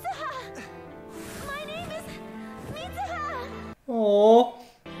 Mitsuha! My name is Mitsuha! Oh.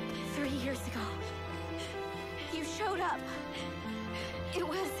 3 years ago, you showed up. It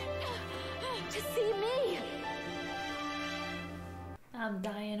was to see me. I'm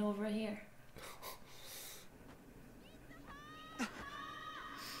dying over here.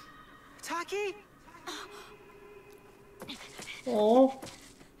 Taki? Oh.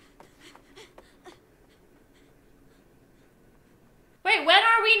 Wait, when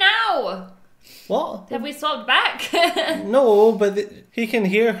are we now? What? Have we swapped back? No, but he can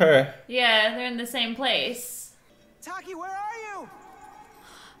hear her. Yeah, they're in the same place. Taki, where are you?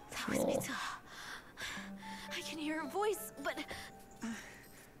 That was Mitsuha. I can hear her voice, but...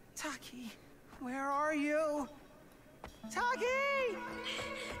 Taki, where are you? Taki!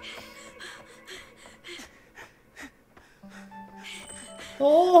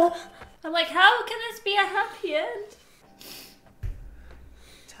 Oh. I'm like, how can this be a happy end?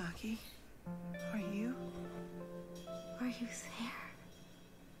 Taki, are you? Are you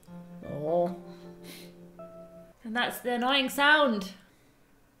there? Oh. And that's the annoying sound.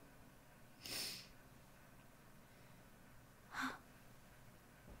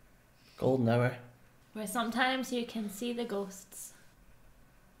 Golden hour. Where sometimes you can see the ghosts.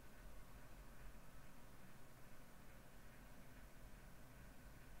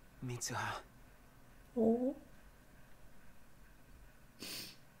 Mitsuha. Oh.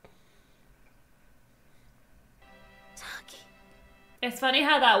 It's funny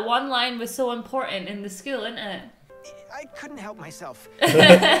how that one line was so important in the school, isn't it? I couldn't help myself.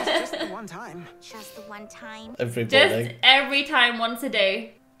 Just the one time. Just the one time. Every Just morning. every time, once a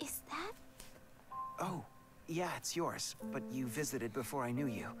day. Is that? Oh, yeah, it's yours. But you visited before I knew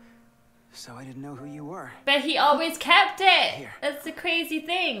you. So I didn't know who you were. But he always kept it. Here. That's the crazy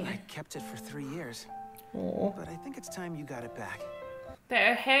thing. I kept it for 3 years. Oh. But I think it's time you got it back. But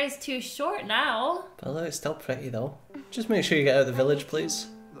her hair's too short now. Bella, it's still pretty though. Just make sure you get out of the village, please.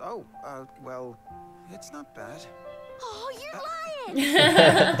 Oh, well, it's not bad. Oh, you're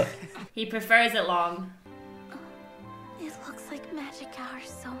lying! He prefers it long. It looks like magic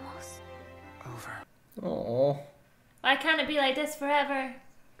hours almost. Over. Oh. Why can't it be like this forever?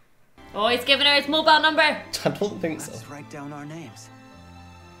 Oh, he's giving her his mobile number. I don't think so. Let's write down our names.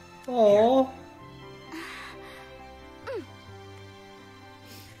 Oh.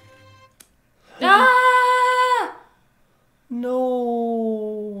 Ah!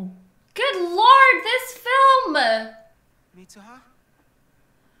 No. Good lord, this film! Mitsuha?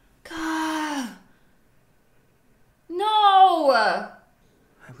 God. No!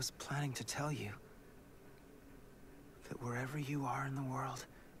 I was planning to tell you that wherever you are in the world,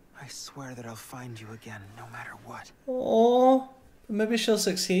 I swear that I'll find you again, no matter what. Oh. Maybe she'll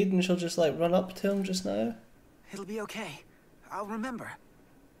succeed and she'll just like run up to him just now. It'll be okay. I'll remember.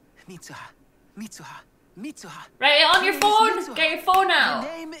 Mitsuha. Mitsuha. Mitsuha. Right, on your phone! Mitsuha. Get your phone out!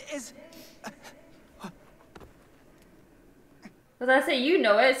 Your name is... Well, I say you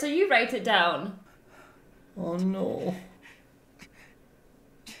know it, so you write it down. Oh no.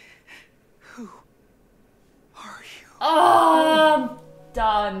 Who are you? Oh, I'm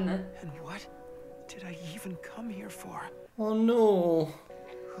done. And what did I even come here for? Oh no.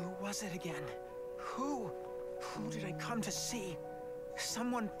 Who was it again? Who did I come to see?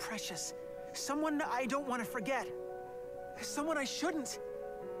 Someone precious. Someone I don't want to forget. Someone I shouldn't.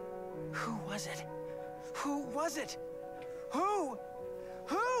 Who was it? Who was it? Who?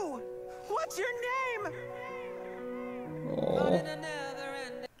 Who? What's your name? Oh.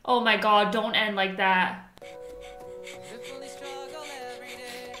 Oh my god, don't end like that.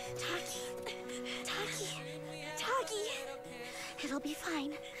 Taki. It'll be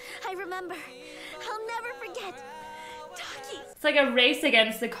fine. I remember. I'll never forget. Taki. It's like a race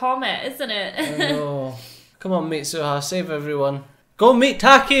against the comet, isn't I it? know. Come on, Mitsuha, save everyone. Go meet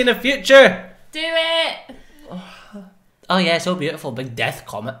Taki in the future! Do it! Oh yeah, so beautiful, big death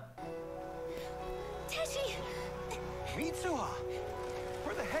comet. Teshi. Mitsuha!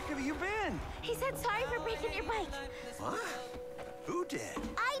 Where the heck have you been? He said sorry for breaking your bike. What? Who did?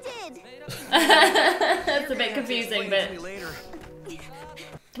 I did. That's a bit confusing, but...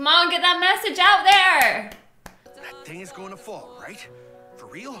 Come on, get that message out there! That thing is going to fall, right? For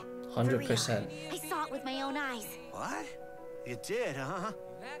real? 100%. I saw it with my own eyes. What? You did, huh?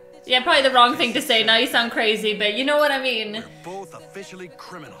 Yeah, probably the wrong thing to say. Now you sound crazy, but you know what I mean. We're both officially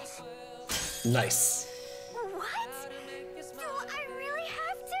criminals. Nice. What? Do I really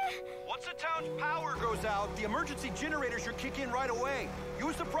have to? Once the town's power goes out, the emergency generators should kick in right away.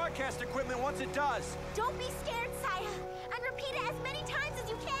 Use the broadcast equipment once it does. Don't be scared, Saya. And repeat it as many times as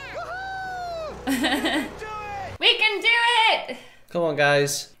you can. Woohoo! We can do it! Come on,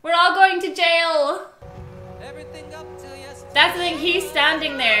 guys. We're all going to jail. That's the thing, he's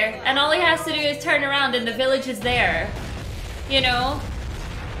standing there, and all he has to do is turn around and the village is there. You know?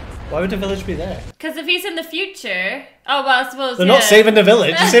 Why would the village be there? Because if he's in the future... Oh, well, I suppose, They're not saving the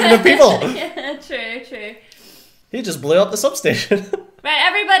village, they're saving the people. Yeah, true, true. He just blew up the substation. Right,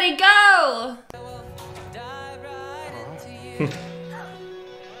 everybody go!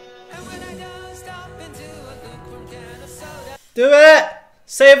 Do it!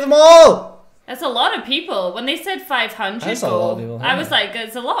 Save them all! That's a lot of people. When they said 500, That's a lot of people, I yeah. was like,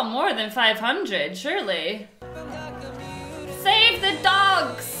 it's a lot more than 500, surely. Save the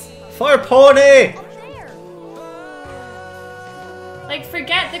dogs! For Pony! Like,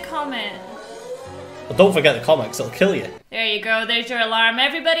 forget the comment. But don't forget the comics, it'll kill you. There you go, there's your alarm.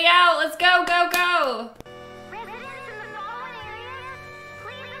 Everybody out, let's go, go, go!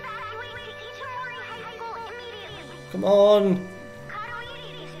 Come on.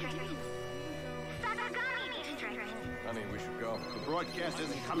 Honey, we should go. The broadcast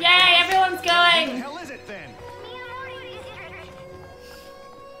isn't coming. Yay, everyone's going! What the hell is it then?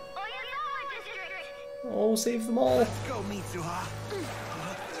 Oh, save them all. Let's go, Mitsuha.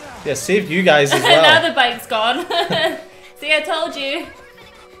 Yeah, saved you guys as well. Now the bike's gone. See, I told you.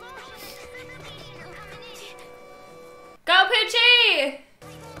 Go, Poochie!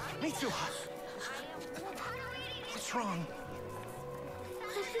 Mitsuha. What's wrong?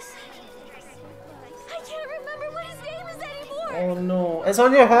 I can't remember what his name is anymore. Oh no, it's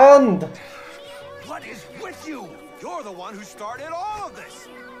on your hand. What is with you? You're the one who started all of this.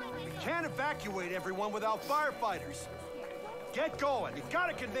 We can't evacuate everyone without firefighters. Get going. You've got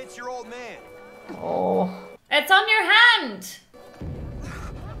to convince your old man. Oh. It's on your hand!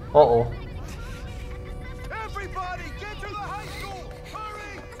 Uh-oh. Everybody, get to the high school!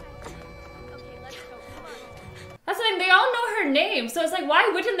 Hurry! That's the thing, they all know her name, so it's like, why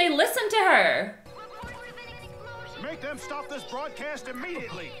wouldn't they listen to her? Make them stop this broadcast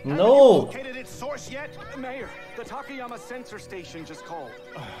immediately. No. Haven't you located its source yet? Mayor, the Takayama sensor station just called.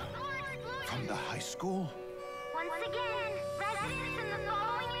 From the high school? Once again, residents in the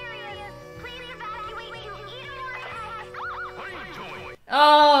following areas, please evacuate to Itomori. What are you doing?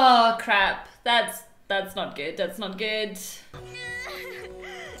 Oh, crap. That's not good, that's not good.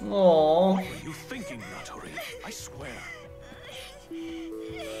 Aww. What were you thinking, Natori? I swear.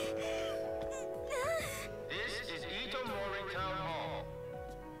 This is Itomori Town Hall.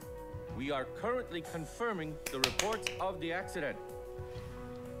 We are currently confirming the reports of the accident.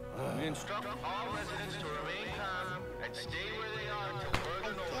 We instruct all residents to remain calm and stay where they are until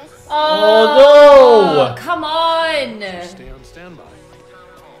further notice. Oh, no! Come on! Stay on standby.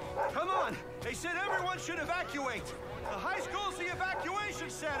 Come on! They said everyone should evacuate. The high school's the evacuation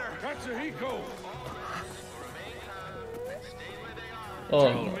center. Katsuhiko! Oh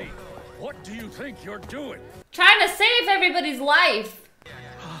Tell no. me, what do you think you're doing? Trying to save everybody's life.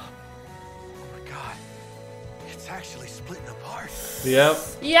 Oh my god. It's actually splitting apart. Yep.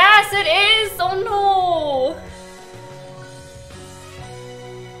 Yes, it is! Oh no!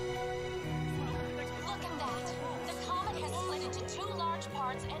 Look at that! The comet has split into two large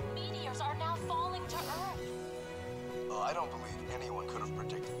parts and meteors are now falling to Earth. I don't believe anyone could have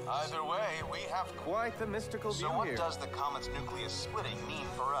predicted this. Either way, we have Quite the mystical view So what here. does the comet's nucleus splitting mean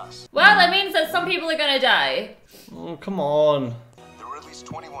for us? Well, it means that some people are gonna die. Oh, come on. There were at least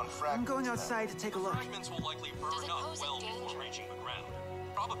 21 fragments. I'm going outside to take a look. Fragments will likely burn up well before reaching the ground.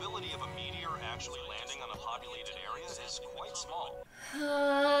 Probability of a meteor actually landing on a populated area is quite small.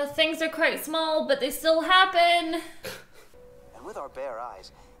 Things are quite small, but they still happen. And with our bare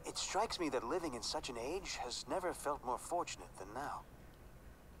eyes, it strikes me that living in such an age has never felt more fortunate than now.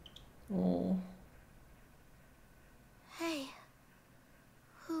 Oh. Hey,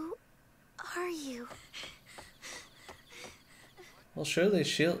 who are you? Well, surely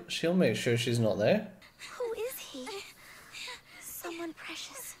she'll make sure she's not there. Who is he? Someone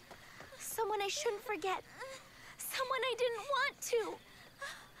precious. Someone I shouldn't forget. Someone I didn't want to.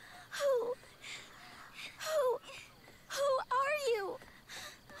 Who are you?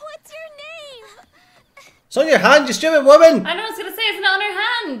 What's your name? It's on your hand, you stupid woman! I know, I was gonna say, it's not on her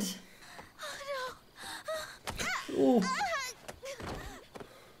hand. Ooh.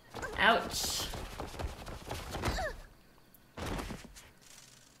 Ouch.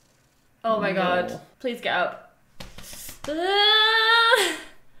 Oh my god. Please get up.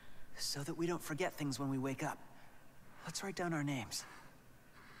 So that we don't forget things when we wake up. Let's write down our names.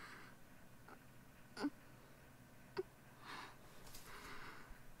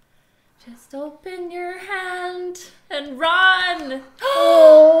 Just open your hand and run.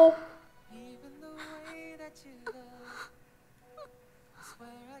 Oh.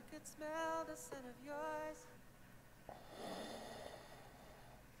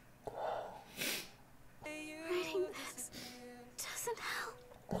 Writing this doesn't help.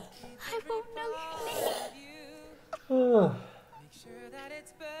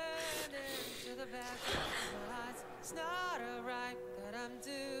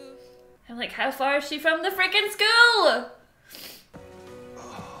 I'm like, how far is she from the freaking school?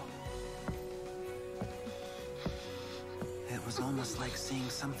 It was almost like seeing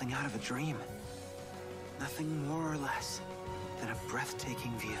something out of a dream. Nothing more or less than a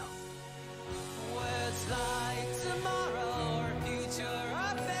breathtaking view. Words like tomorrow or future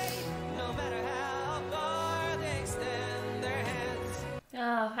or fate, no matter how far they extend their hands.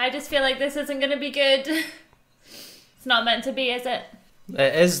 Oh, I just feel like this isn't gonna be good. It's not meant to be, is it?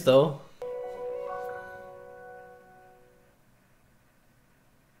 It is, though.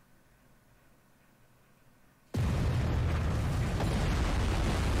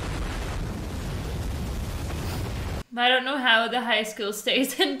 I don't know how the high school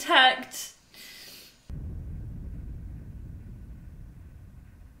stays intact.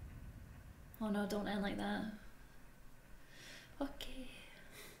 Oh no, don't end like that. Okay.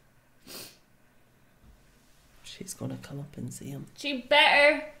 She's gonna come up and see him. She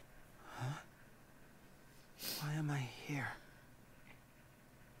better. Huh? Why am I here?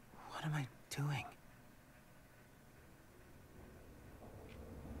 What am I doing?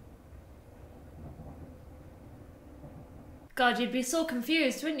 God, you'd be so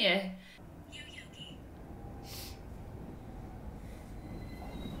confused, wouldn't you?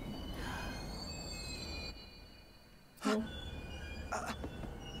 Oh.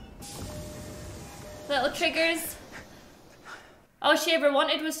 Little triggers. All she ever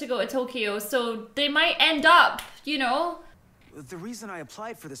wanted was to go to Tokyo, so they might end up, you know. The reason I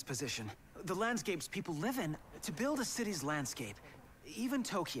applied for this position, the landscapes people live in, to build a city's landscape, even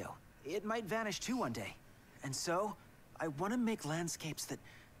Tokyo, it might vanish too one day. And so, I want to make landscapes that,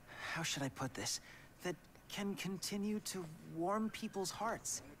 how should I put this, that can continue to warm people's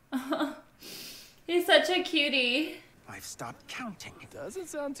hearts. He's such a cutie. I've stopped counting. Doesn't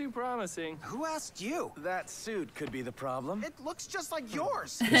sound too promising. Who asked you? That suit could be the problem. It looks just like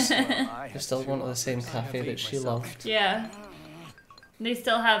yours. They're still going to the same cafe that she loved. Yeah. They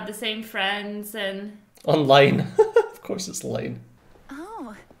still have the same friends and... Online. Of course it's line.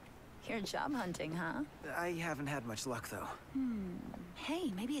 Oh, you're job hunting, huh? I haven't had much luck, though.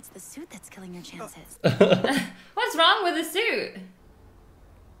 Hey, maybe it's the suit that's killing your chances. What's wrong with the suit?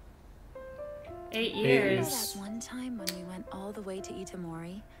 8 years. Remember that one time when we went all the way to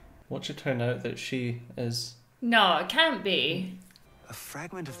Itamori? Watch it turn out that she is... No, it can't be. A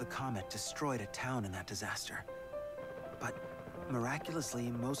fragment of the comet destroyed a town in that disaster. But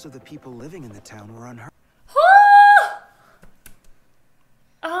miraculously, most of the people living in the town were unhurt.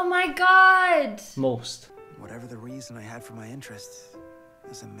 Oh my god! Most. Whatever the reason I had for my interest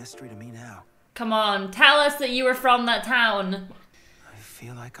is a mystery to me now. Come on, tell us that you were from that town. I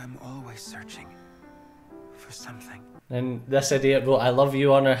feel like I'm always searching for something. And this idiot wrote I love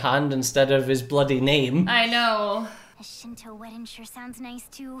you on her hand instead of his bloody name. I know. A Shinto wedding sure sounds nice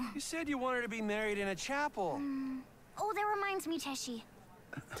too. You said you wanted to be married in a chapel. Oh, that reminds me, Teshi.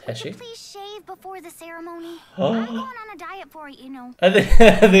 Teshi? Please shave before the ceremony. Oh. I'm going on a diet for it, you know. Are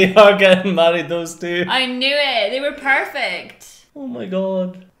they are getting married, those two. I knew it. They were perfect. Oh my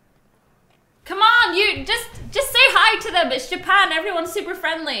god. Come on, you just say hi to them. It's Japan. Everyone's super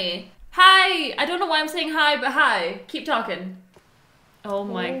friendly. Hi. I don't know why I'm saying hi, but hi. Keep talking. Oh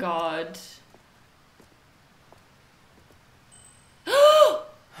my god.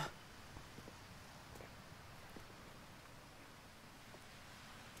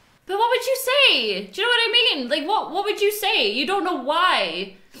 But what would you say? Do you know what I mean? Like, what would you say? You don't know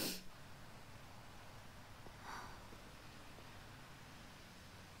why.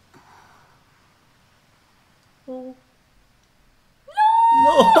 Oh.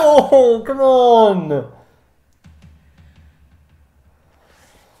 No, come on.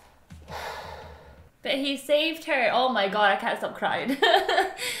 But he saved her. Oh my god, I can't stop crying.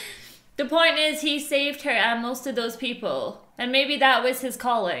 The point is, he saved her and most of those people. And maybe that was his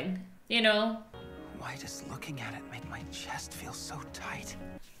calling, you know? Why does looking at it make my chest feel so tight?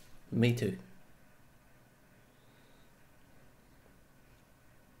 Me too.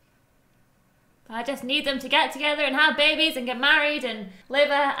 I just need them to get together and have babies and get married and live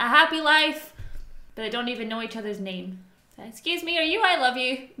a happy life. But they don't even know each other's name. Excuse me, are you I love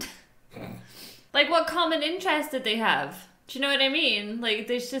you? Like, what common interest did they have? Do you know what I mean? Like,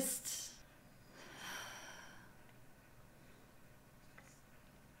 there's just...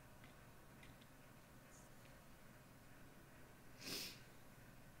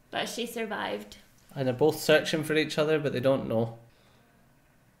 But she survived. And they're both searching for each other, but they don't know.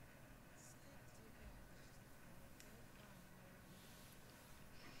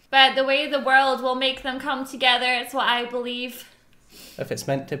 But the way the world will make them come together, it's what I believe. If it's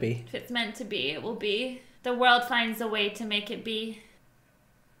meant to be. If it's meant to be, it will be. The world finds a way to make it be.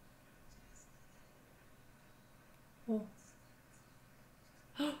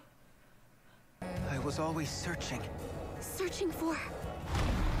 I was always searching. Searching for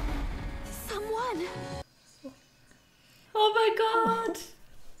someone. Oh my god.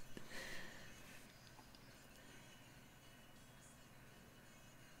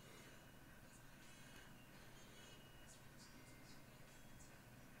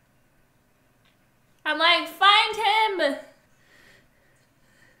 I'm like, find him.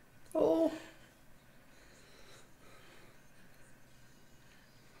 Oh.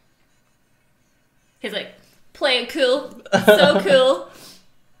 He's like, play it cool. So cool.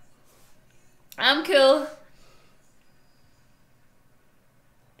 I'm cool.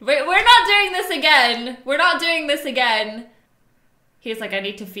 We're not doing this again. We're not doing this again. He's like, I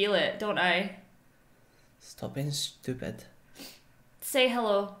need to feel it, don't I? Stop being stupid. Say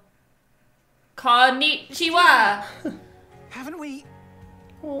hello. Konnichiwa. Haven't we?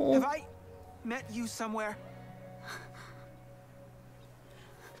 Oh. Have I met you somewhere?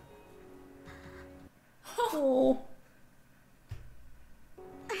 Oh.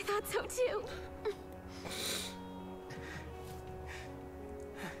 I thought so too.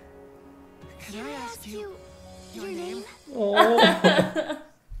 Can I ask you your name? Oh.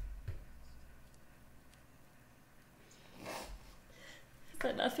 It's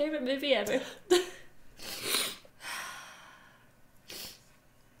like my favorite movie ever.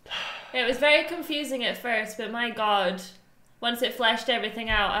 It was very confusing at first, but my god, once it fleshed everything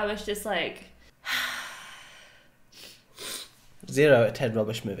out, I was just like... 0 out of 10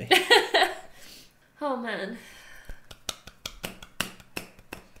 rubbish movie. Oh man.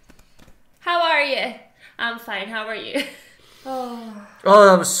 How are you? I'm fine, how are you? Oh. Oh,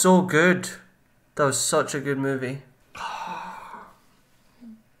 that was so good. That was such a good movie.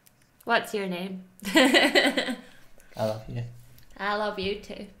 What's your name? I love you. I love you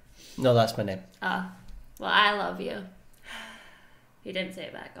too. No, that's my name. Ah, well, I love you. He didn't say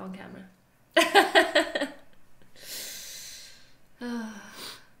it back on camera. Oh,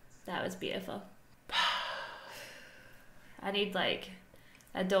 that was beautiful. I need like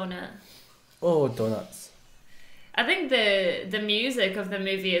a donut. Oh, donuts. I think the music of the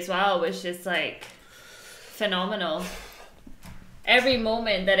movie as well was just like phenomenal. Every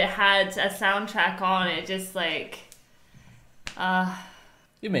moment that it had a soundtrack on it, just like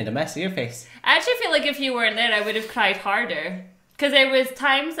You made a mess of your face. I actually feel like if you weren't there I would have cried harder. Because there was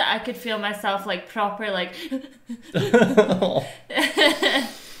times that I could feel myself like proper like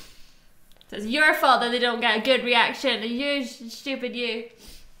It's your fault that they don't get a good reaction. You stupid you.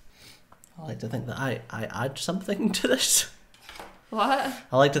 I like to think that I add something to this. What?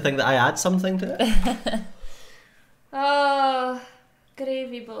 I like to think that I add something to it. Oh,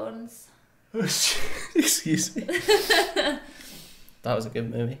 gravy bones. Excuse me. That was a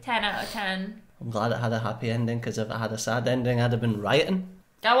good movie. 10 out of 10. I'm glad it had a happy ending, because if it had a sad ending, I'd have been writing.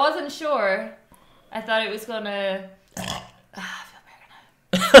 I wasn't sure. I thought it was gonna... I feel better now.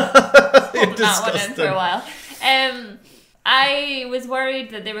 Holding that one in for a while. I was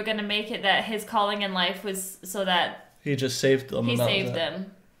worried that they were gonna make it that his calling in life was so that... He just saved them. He saved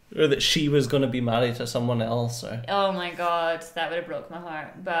them. Or that she was going to be married to someone else. Or... Oh my god, that would have broke my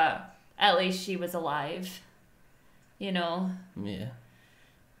heart. But at least she was alive. You know? Yeah.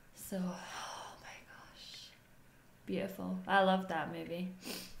 So, oh my gosh. Beautiful. I loved that movie.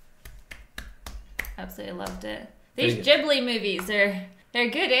 Absolutely loved it. These Ghibli movies, they're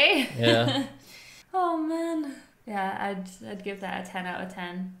good, eh? Yeah. Oh man. Yeah, I'd give that a 10 out of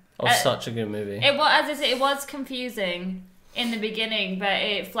 10. Oh, such a good movie. It was, as I say, it was confusing in the beginning, but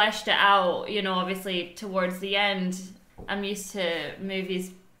it fleshed it out, you know, obviously towards the end. I'm used to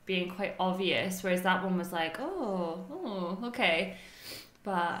movies being quite obvious, whereas that one was like, oh, okay.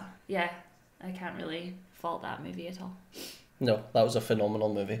 But yeah, I can't really fault that movie at all. No, that was a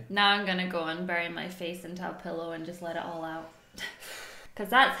phenomenal movie. Now I'm gonna go and bury my face into a pillow and just let it all out. Because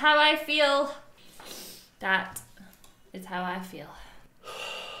that's how I feel. That is how I feel.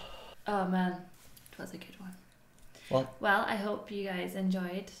 Oh man, it was a good one. What? Well, I hope you guys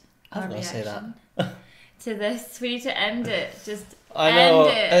enjoyed our say reaction that. to this. We need to end it. Just I know,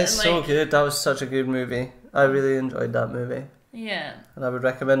 end it. it's so good. That was such a good movie. I really enjoyed that movie. Yeah. And I would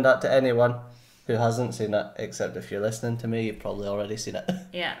recommend that to anyone who hasn't seen it, except if you're listening to me, you've probably already seen it.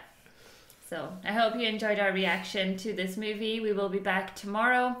 Yeah. So I hope you enjoyed our reaction to this movie. We will be back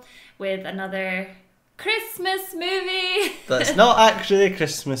tomorrow with another Christmas movie. That's not actually a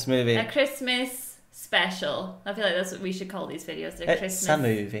Christmas movie. A Christmas special. I feel like that's what we should call these videos. They're It's Christmas. a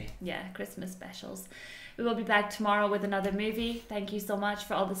movie. Yeah, Christmas specials. We will be back tomorrow with another movie. Thank you so much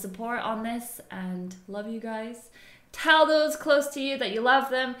for all the support on this and love you guys. Tell those close to you that you love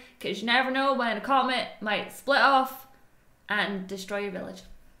them, because you never know when a comet might split off and destroy your village.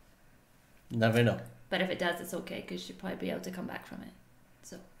 Never know. But if it does, it's okay, because you'll probably be able to come back from it.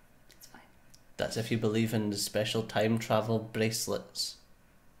 So, it's fine. That's if you believe in the special time travel bracelets.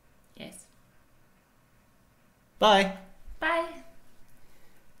 Yes. Bye. Bye.